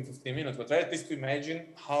able to do in 15 minutes, but try at least to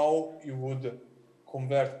imagine how you would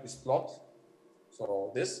convert this plot.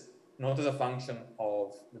 So this, not as a function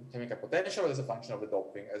of the chemical potential, but as a function of the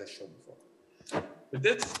doping, as I showed before. With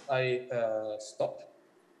this, I stop.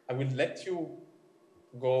 I will let you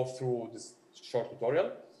go through this short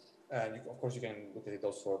tutorial. And of course, you can look at it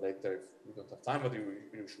also later if you don't have time, but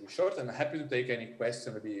it should be short. And I'm happy to take any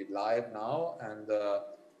question, maybe live now and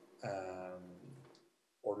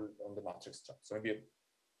or on the matrix chat. So maybe,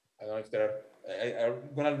 I don't know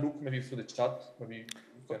if I'm going to look maybe through the chat. Maybe you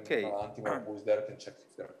can, okay. Antimo, who's there, can check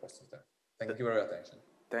if there are questions there. Thank you for your attention.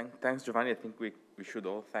 Thanks, Giovanni. I think we should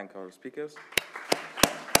all thank our speakers.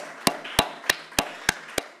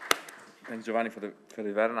 Thanks, Giovanni, for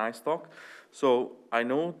the very nice talk. So I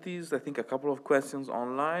noticed, I think, a couple of questions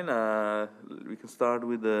online. We can start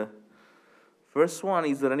with the first one.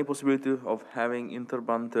 Is there any possibility of having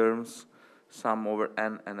interband terms, sum over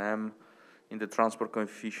n and m, in the transport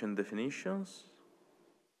coefficient definitions?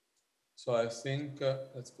 So I think,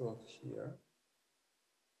 let's go here.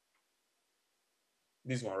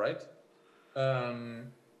 This one, right?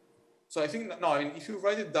 So I think, no, I mean, if you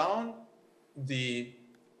write it down,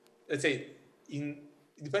 let's say,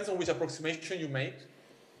 it depends on which approximation you make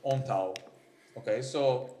on tau. Okay,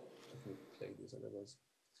 so let me play this otherwise.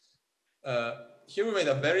 Here we made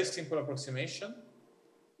a very simple approximation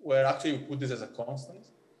where actually we put this as a constant.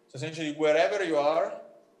 So essentially, wherever you are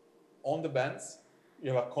on the bands,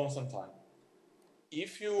 you have a constant time.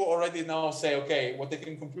 If you already now say, okay, what I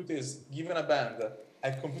can compute is, given a band, I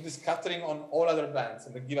compute the scattering on all other bands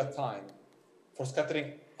and then give a time for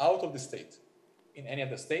scattering out of the state. In any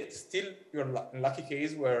other state, still you're in a lucky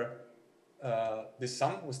case where the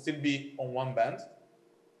sum will still be on one band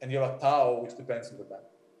and you have a tau which depends on the band.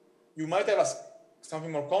 You might have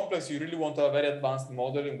something more complex. You really want to have a very advanced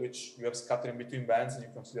model in which you have scattering between bands and you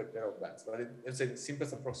consider a pair of bands. But let's say the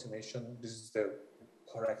simplest approximation, this is the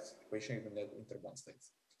correct equation even at interband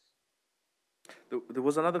states. There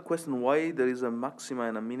was another question, why there is a maxima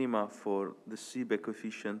and a minima for the Seebeck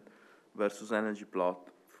coefficient versus energy plot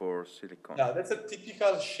for silicon? Yeah, that's a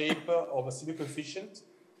typical shape of a Seebeck coefficient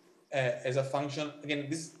as a function. Again,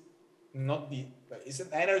 this is not it's an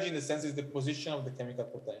energy in the sense it's the position of the chemical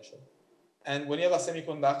potential. And when you have a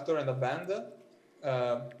semiconductor and a band,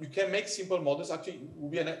 you can make simple models. Actually, it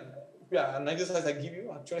would be an exercise I give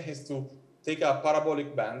you actually is to take a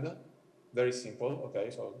parabolic band, very simple, okay,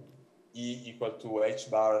 so E equal to h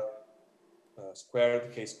bar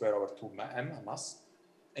squared k squared over 2m mass,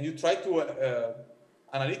 and you try to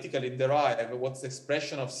analytically derive what's the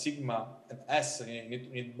expression of sigma and s. You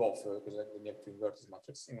need both because then you have to invert this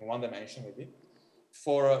matrix in one dimension maybe.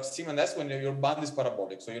 For sigma and s when your band is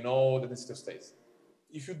parabolic, so you know the density of states.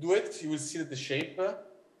 if you do it, you will see that the shape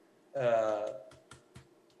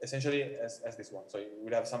essentially as this one. So you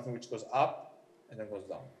will have something which goes up and then goes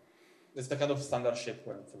down. That's the kind of standard shape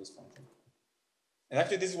for this function. And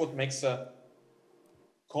actually, this is what makes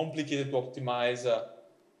complicated to optimize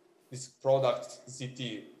this product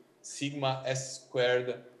ZT sigma s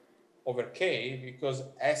squared over k, because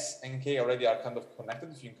s and k already are kind of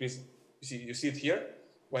connected. If you increase, you see it here.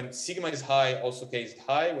 When sigma is high, also k is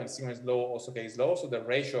high. When sigma is low, also k is low. So the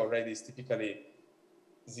ratio already is typically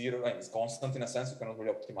 0, and it's constant in a sense. You cannot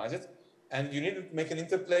really optimize it. And you need to make an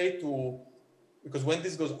interplay because when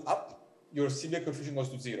this goes up, your CBA coefficient goes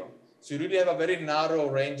to 0. So you really have a very narrow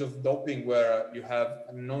range of doping where you have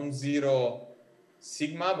a non-zero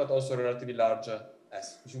sigma, but also a relatively large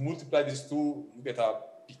s. If you multiply these two, you get a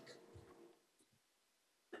peak.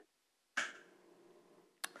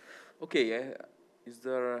 Okay, is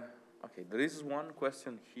there, okay, there is one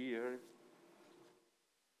question here.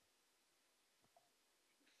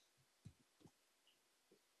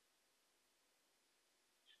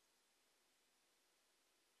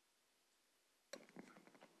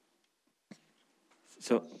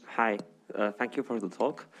 So, hi, thank you for the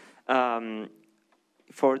talk.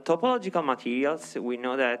 For topological materials, we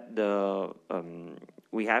know that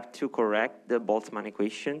we have to correct the Boltzmann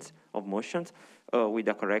equations of motions with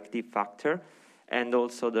a corrective factor, and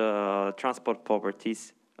also the transport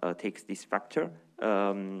properties takes this factor.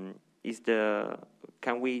 Can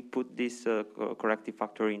we put this corrective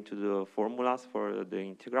factor into the formulas for the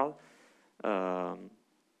integral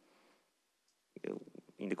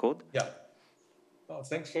in the code? Yeah. Oh,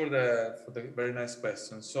 thanks for the very nice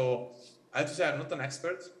question. So I have to say I'm not an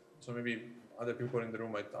expert, so maybe other people in the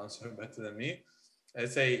room might answer better than me. I'd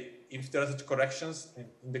say if there are such corrections,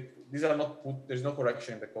 these are not put. There's no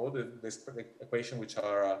correction in the code. The equation which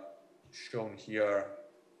are shown here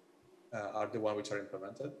are the one which are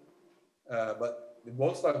implemented. But the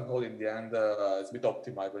Boltzmann code in the end is a bit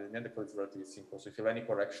optimized, but in the end the code is relatively simple. So if you have any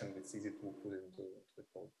correction, it's easy to put it into the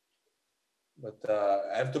code. But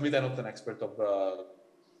I have to admit I'm not an expert of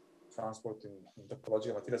transport in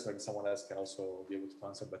topological materials, so maybe someone else can also be able to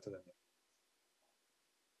answer better than me.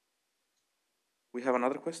 We have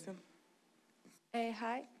another question?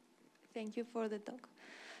 Hi, thank you for the talk.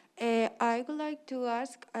 I would like to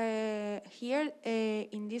ask, here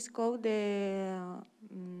in this code, the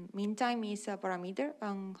mean time is a parameter,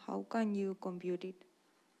 and how can you compute it?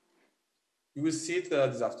 You will see it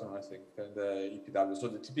this afternoon, I think, in the EPW. So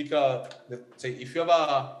the typical, say if you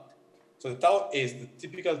have so the tau is the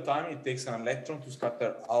typical time it takes an electron to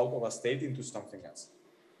scatter out of a state into something else.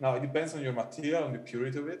 Now, it depends on your material, on the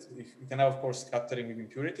purity of it. If you can have, of course, scattering with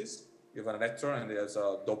impurities. You have an electron and there's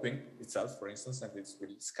a doping itself, for instance, and it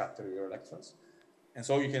will scatter your electrons. And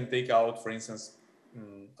so you can take out, for instance,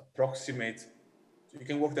 approximate. So you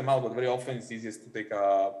can work them out, but very often it's easiest to take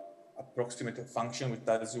a approximate function which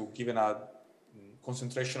tells you, given a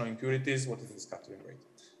concentration of impurities, what is the scattering rate.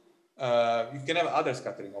 You can have other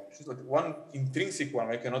scattering options, but one intrinsic one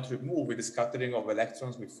I cannot remove with the scattering of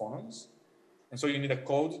electrons with phonons. And so you need a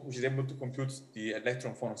code which is able to compute the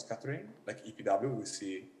electron-phonon scattering, like EPW we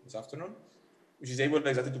see this afternoon, which is able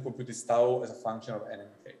exactly to compute this tau as a function of n and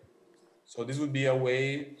k. So this would be a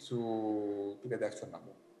way to get the actual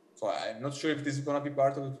number. So I'm not sure if this is going to be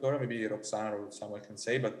part of the tutorial. Maybe Roxana or someone can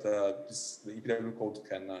say, but the EPW code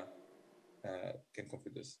can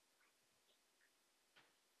compute this.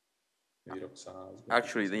 Maybe Roxana.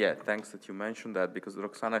 Actually, yeah, thanks that you mentioned that, because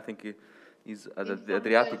Roxana, I think, is at the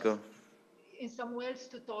Adriatico. In Samuel's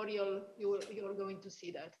tutorial, you're going to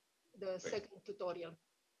see that, the second tutorial.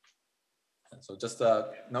 So just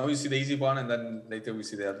now you see the easy one, and then later we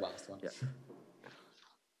see the advanced one. Yeah.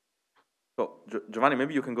 So Giovanni,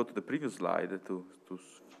 maybe you can go to the previous slide to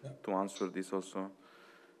answer this also.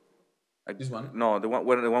 This one? No, the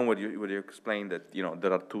one where you explained that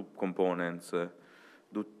there are two components,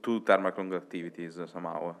 two thermal conductivities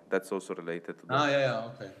somehow. That's also related to.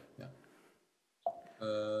 Okay, yeah. Where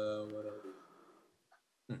are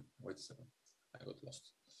we? Wait a second, I got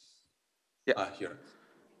lost. Yeah. Here.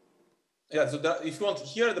 Yeah, so if you want,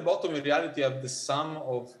 here at the bottom, in reality, you have the sum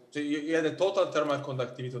of, so you have the total thermal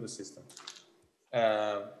conductivity of the system.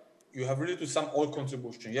 You have really to sum all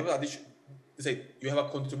contribution. You have addition. Say you have a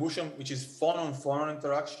contribution which is phonon-phonon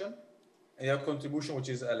interaction, and you have a contribution which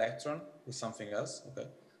is electron with something else. Okay,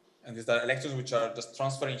 and these are electrons which are just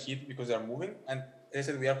transferring heat because they are moving. And as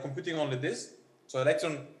I said, we are computing only this. So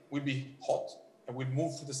electron will be hot and will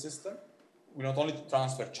move through the system. We not only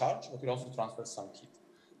transfer charge, but we also transfer some heat.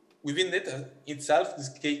 Within it itself, this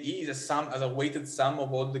KE is a weighted sum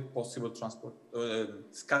of all the possible transport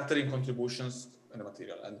scattering contributions in the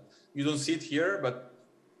material. And you don't see it here, but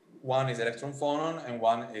One is electron-phonon, and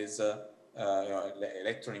one is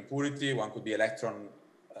electron impurity. One could be electron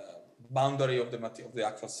boundary of the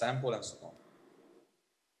actual sample, and so on.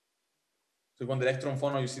 So on the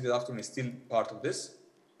electron-phonon, you see the electron is still part of this,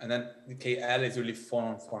 and then the KL is really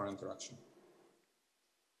phonon-phonon interaction.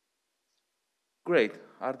 Great.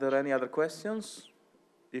 Are there any other questions?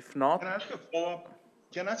 If not, can I ask a follow-up?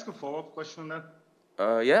 Can I ask a follow-up question on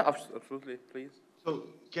that? Yeah, absolutely, please. So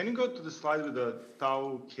can you go to the slide with the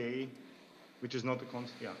tau k, which is not a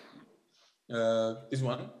constant? Yeah. This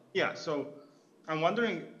one? Yeah. So I'm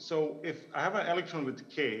wondering. So if I have an electron with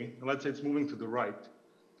k, let's say it's moving to the right,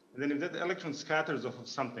 and then if that electron scatters off of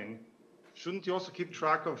something, shouldn't you also keep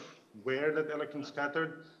track of where that electron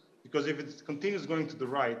scattered? Because if it continues going to the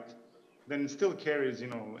right, then it still carries, you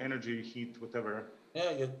know, energy, heat, whatever.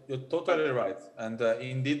 Yeah, you're totally right. And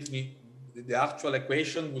indeed, the actual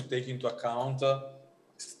equation would take into account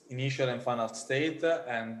initial and final state,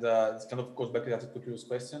 and it kind of goes back to the previous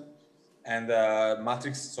question. And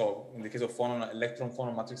matrix, so in the case of phonon,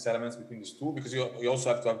 electron-phonon matrix elements between these two, because you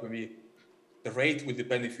also have to have maybe the rate will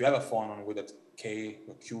depend if you have a phonon with that k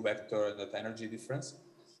or q vector, that energy difference.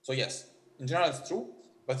 So yes, in general it's true.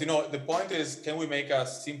 But you know, the point is, can we make a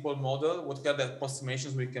simple model? What are the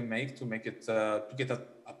approximations we can make to make it to get an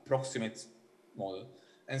approximate model?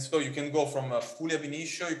 And so you can go from a fully ab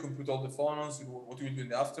initio, you compute all the phonons, what you will do in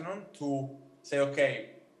the afternoon, to say,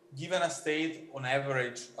 okay, given a state, on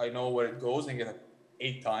average, I know where it goes and get an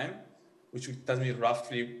 8 time, which tells me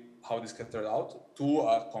roughly how this can turn out, to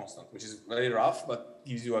a constant, which is very rough, but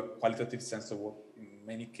gives you a qualitative sense of what, in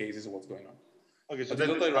many cases, what's going on. Okay, so but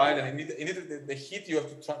you're totally right, and the heat you have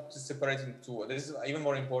to try to separate in two. This is even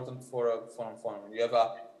more important for a phonon. You have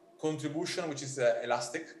a contribution which is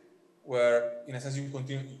elastic, where in a sense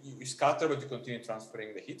you scatter, but you continue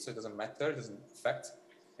transferring the heat, so it doesn't matter, it doesn't affect.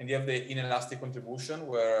 And you have the inelastic contribution,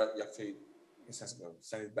 where you actually, in a sense,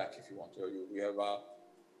 send it back if you want to. You have a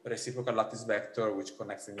reciprocal lattice vector which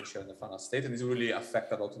connects the initial and the final state, and this really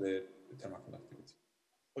affect a lot the thermal conductivity.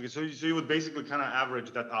 Okay, so you would basically kind of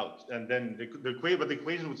average that out, and then the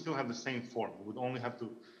equation would still have the same form. It would only have to.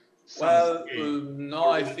 Well, no,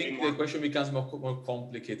 I think the equation becomes more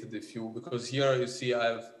complicated because here you see I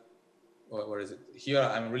have, where is it? Here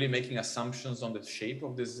I'm really making assumptions on the shape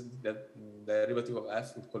of that derivative of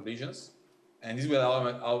f with collisions, and this will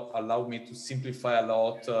allow me to simplify a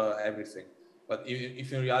lot everything. But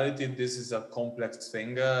if in reality this is a complex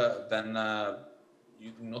thing, then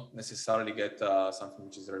you do not necessarily get something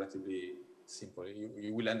which is relatively simple.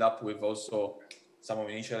 You will end up with also some of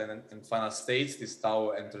initial and final states. This tau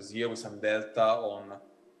enters here with some delta on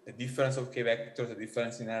the difference of k vectors, the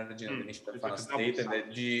difference in energy and the initial and final state, and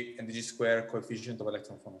the g square coefficient of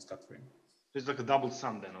electron-phonon scattering. So it's like a double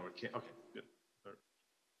sum then, or k. Okay, good.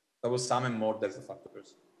 Double sum and more delta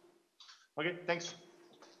factors. Okay, thanks.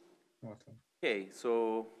 You're welcome. Okay,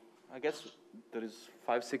 so I guess there is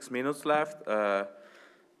 5-6 minutes left.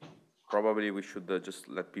 Probably we should just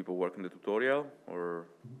let people work in the tutorial, or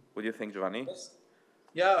what do you think, Giovanni? Yes.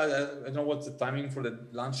 Yeah, I don't know what the timing for the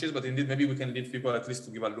lunch is, but indeed maybe we can lead people at least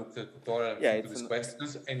to give a look at the tutorial and to these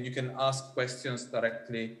questions, and you can ask questions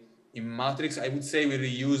directly in Matrix. I would say we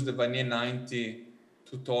reuse the Wannier90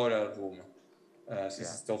 tutorial room,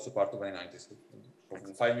 since it's also part of Wannier90. So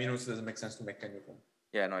for 5 minutes, it doesn't make sense to make a new room.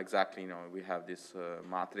 Yeah, no, exactly. You know, we have this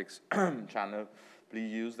Matrix channel.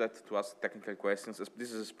 Please use that to ask technical questions.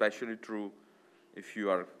 This is especially true if you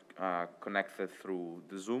are connected through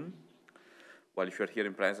the Zoom. Well, if you're here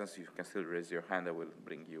in presence, you can still raise your hand.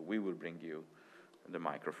 We will bring you the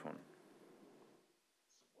microphone.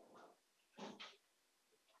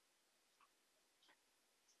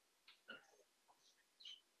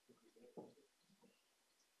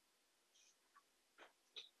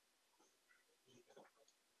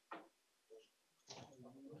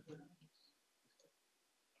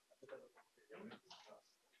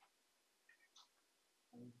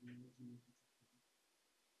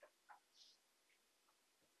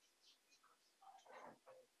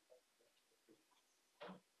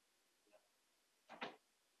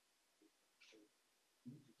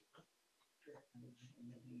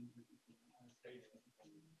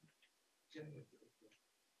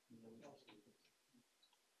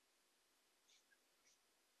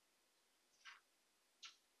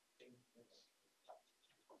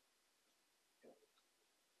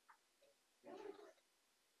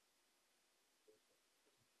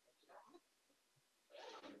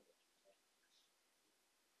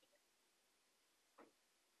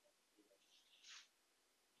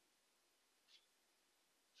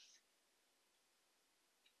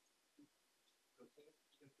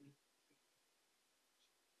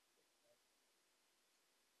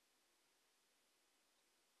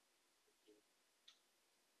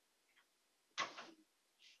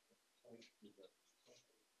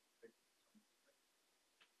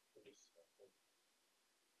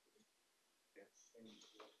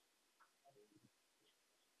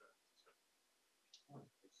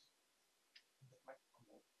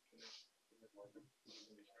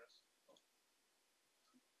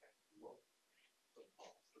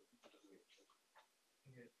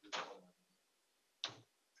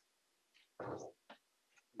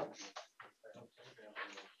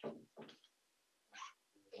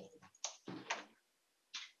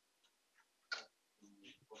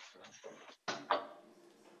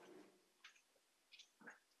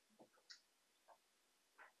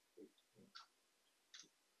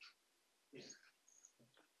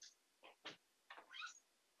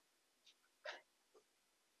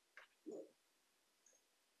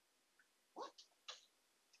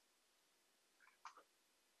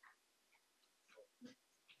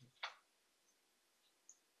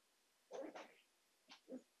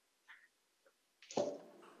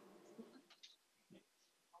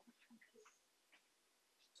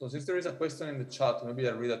 So since there is a question in the chat, maybe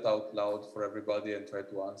I'll read it out loud for everybody and try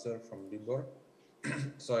to answer from Libor.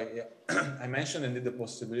 So I mentioned indeed the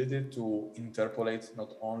possibility to interpolate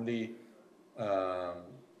not only the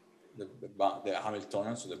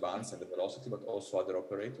Hamiltonian, so the bands and the velocity, but also other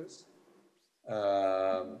operators.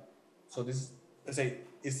 So this, let's say,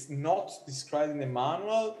 is not described in the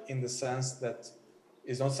manual in the sense that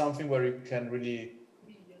it's not something where you can really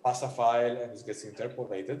pass a file and it gets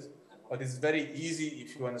interpolated, but it's very easy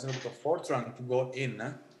if you understand a bit of Fortran to go in.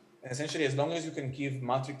 And essentially, as long as you can give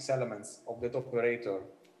matrix elements of that operator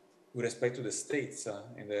with respect to the states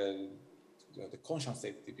in the constant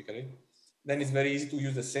state typically, then it's very easy to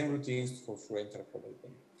use the same routines for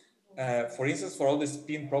interpolating. For instance, for all the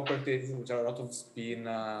spin properties, which are a lot of spin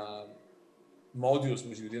modules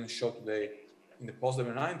which we didn't show today in the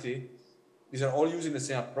post-W90, these are all using the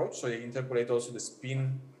same approach. So they interpolate also the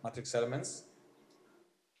spin matrix elements,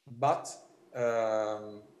 but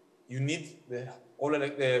you need the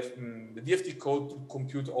DFT code to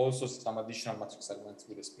compute also some additional matrix elements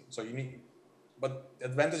with the spin. So you need, but the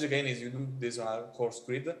advantage again is you do this on a coarse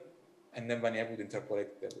grid, and then Wannier would interpolate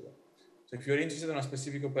it everywhere. So if you're interested in a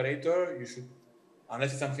specific operator, you should,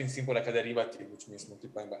 unless it's something simple like a derivative, which means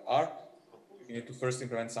multiplying by R, you need to first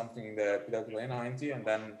implement something in the PW90 and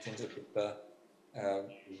then change it with the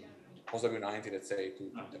POSW90, let's say, to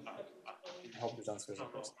interpolate. I hope this answers the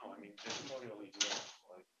question.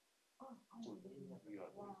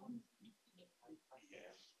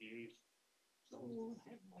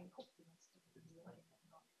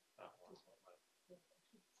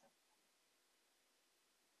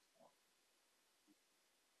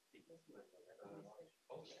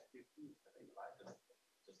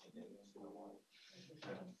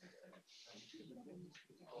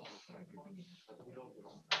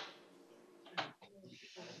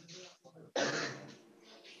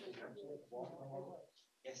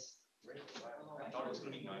 Yes. I thought it was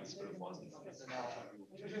going to be nice, but it wasn't.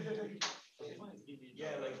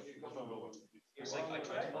 Yeah, like it was like I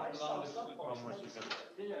tried to walk along with how much you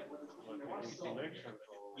got.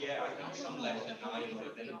 Yeah, I think some left at 9,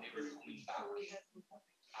 but then they were coming back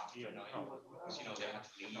after 9 because they had to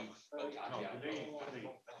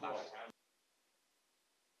leave.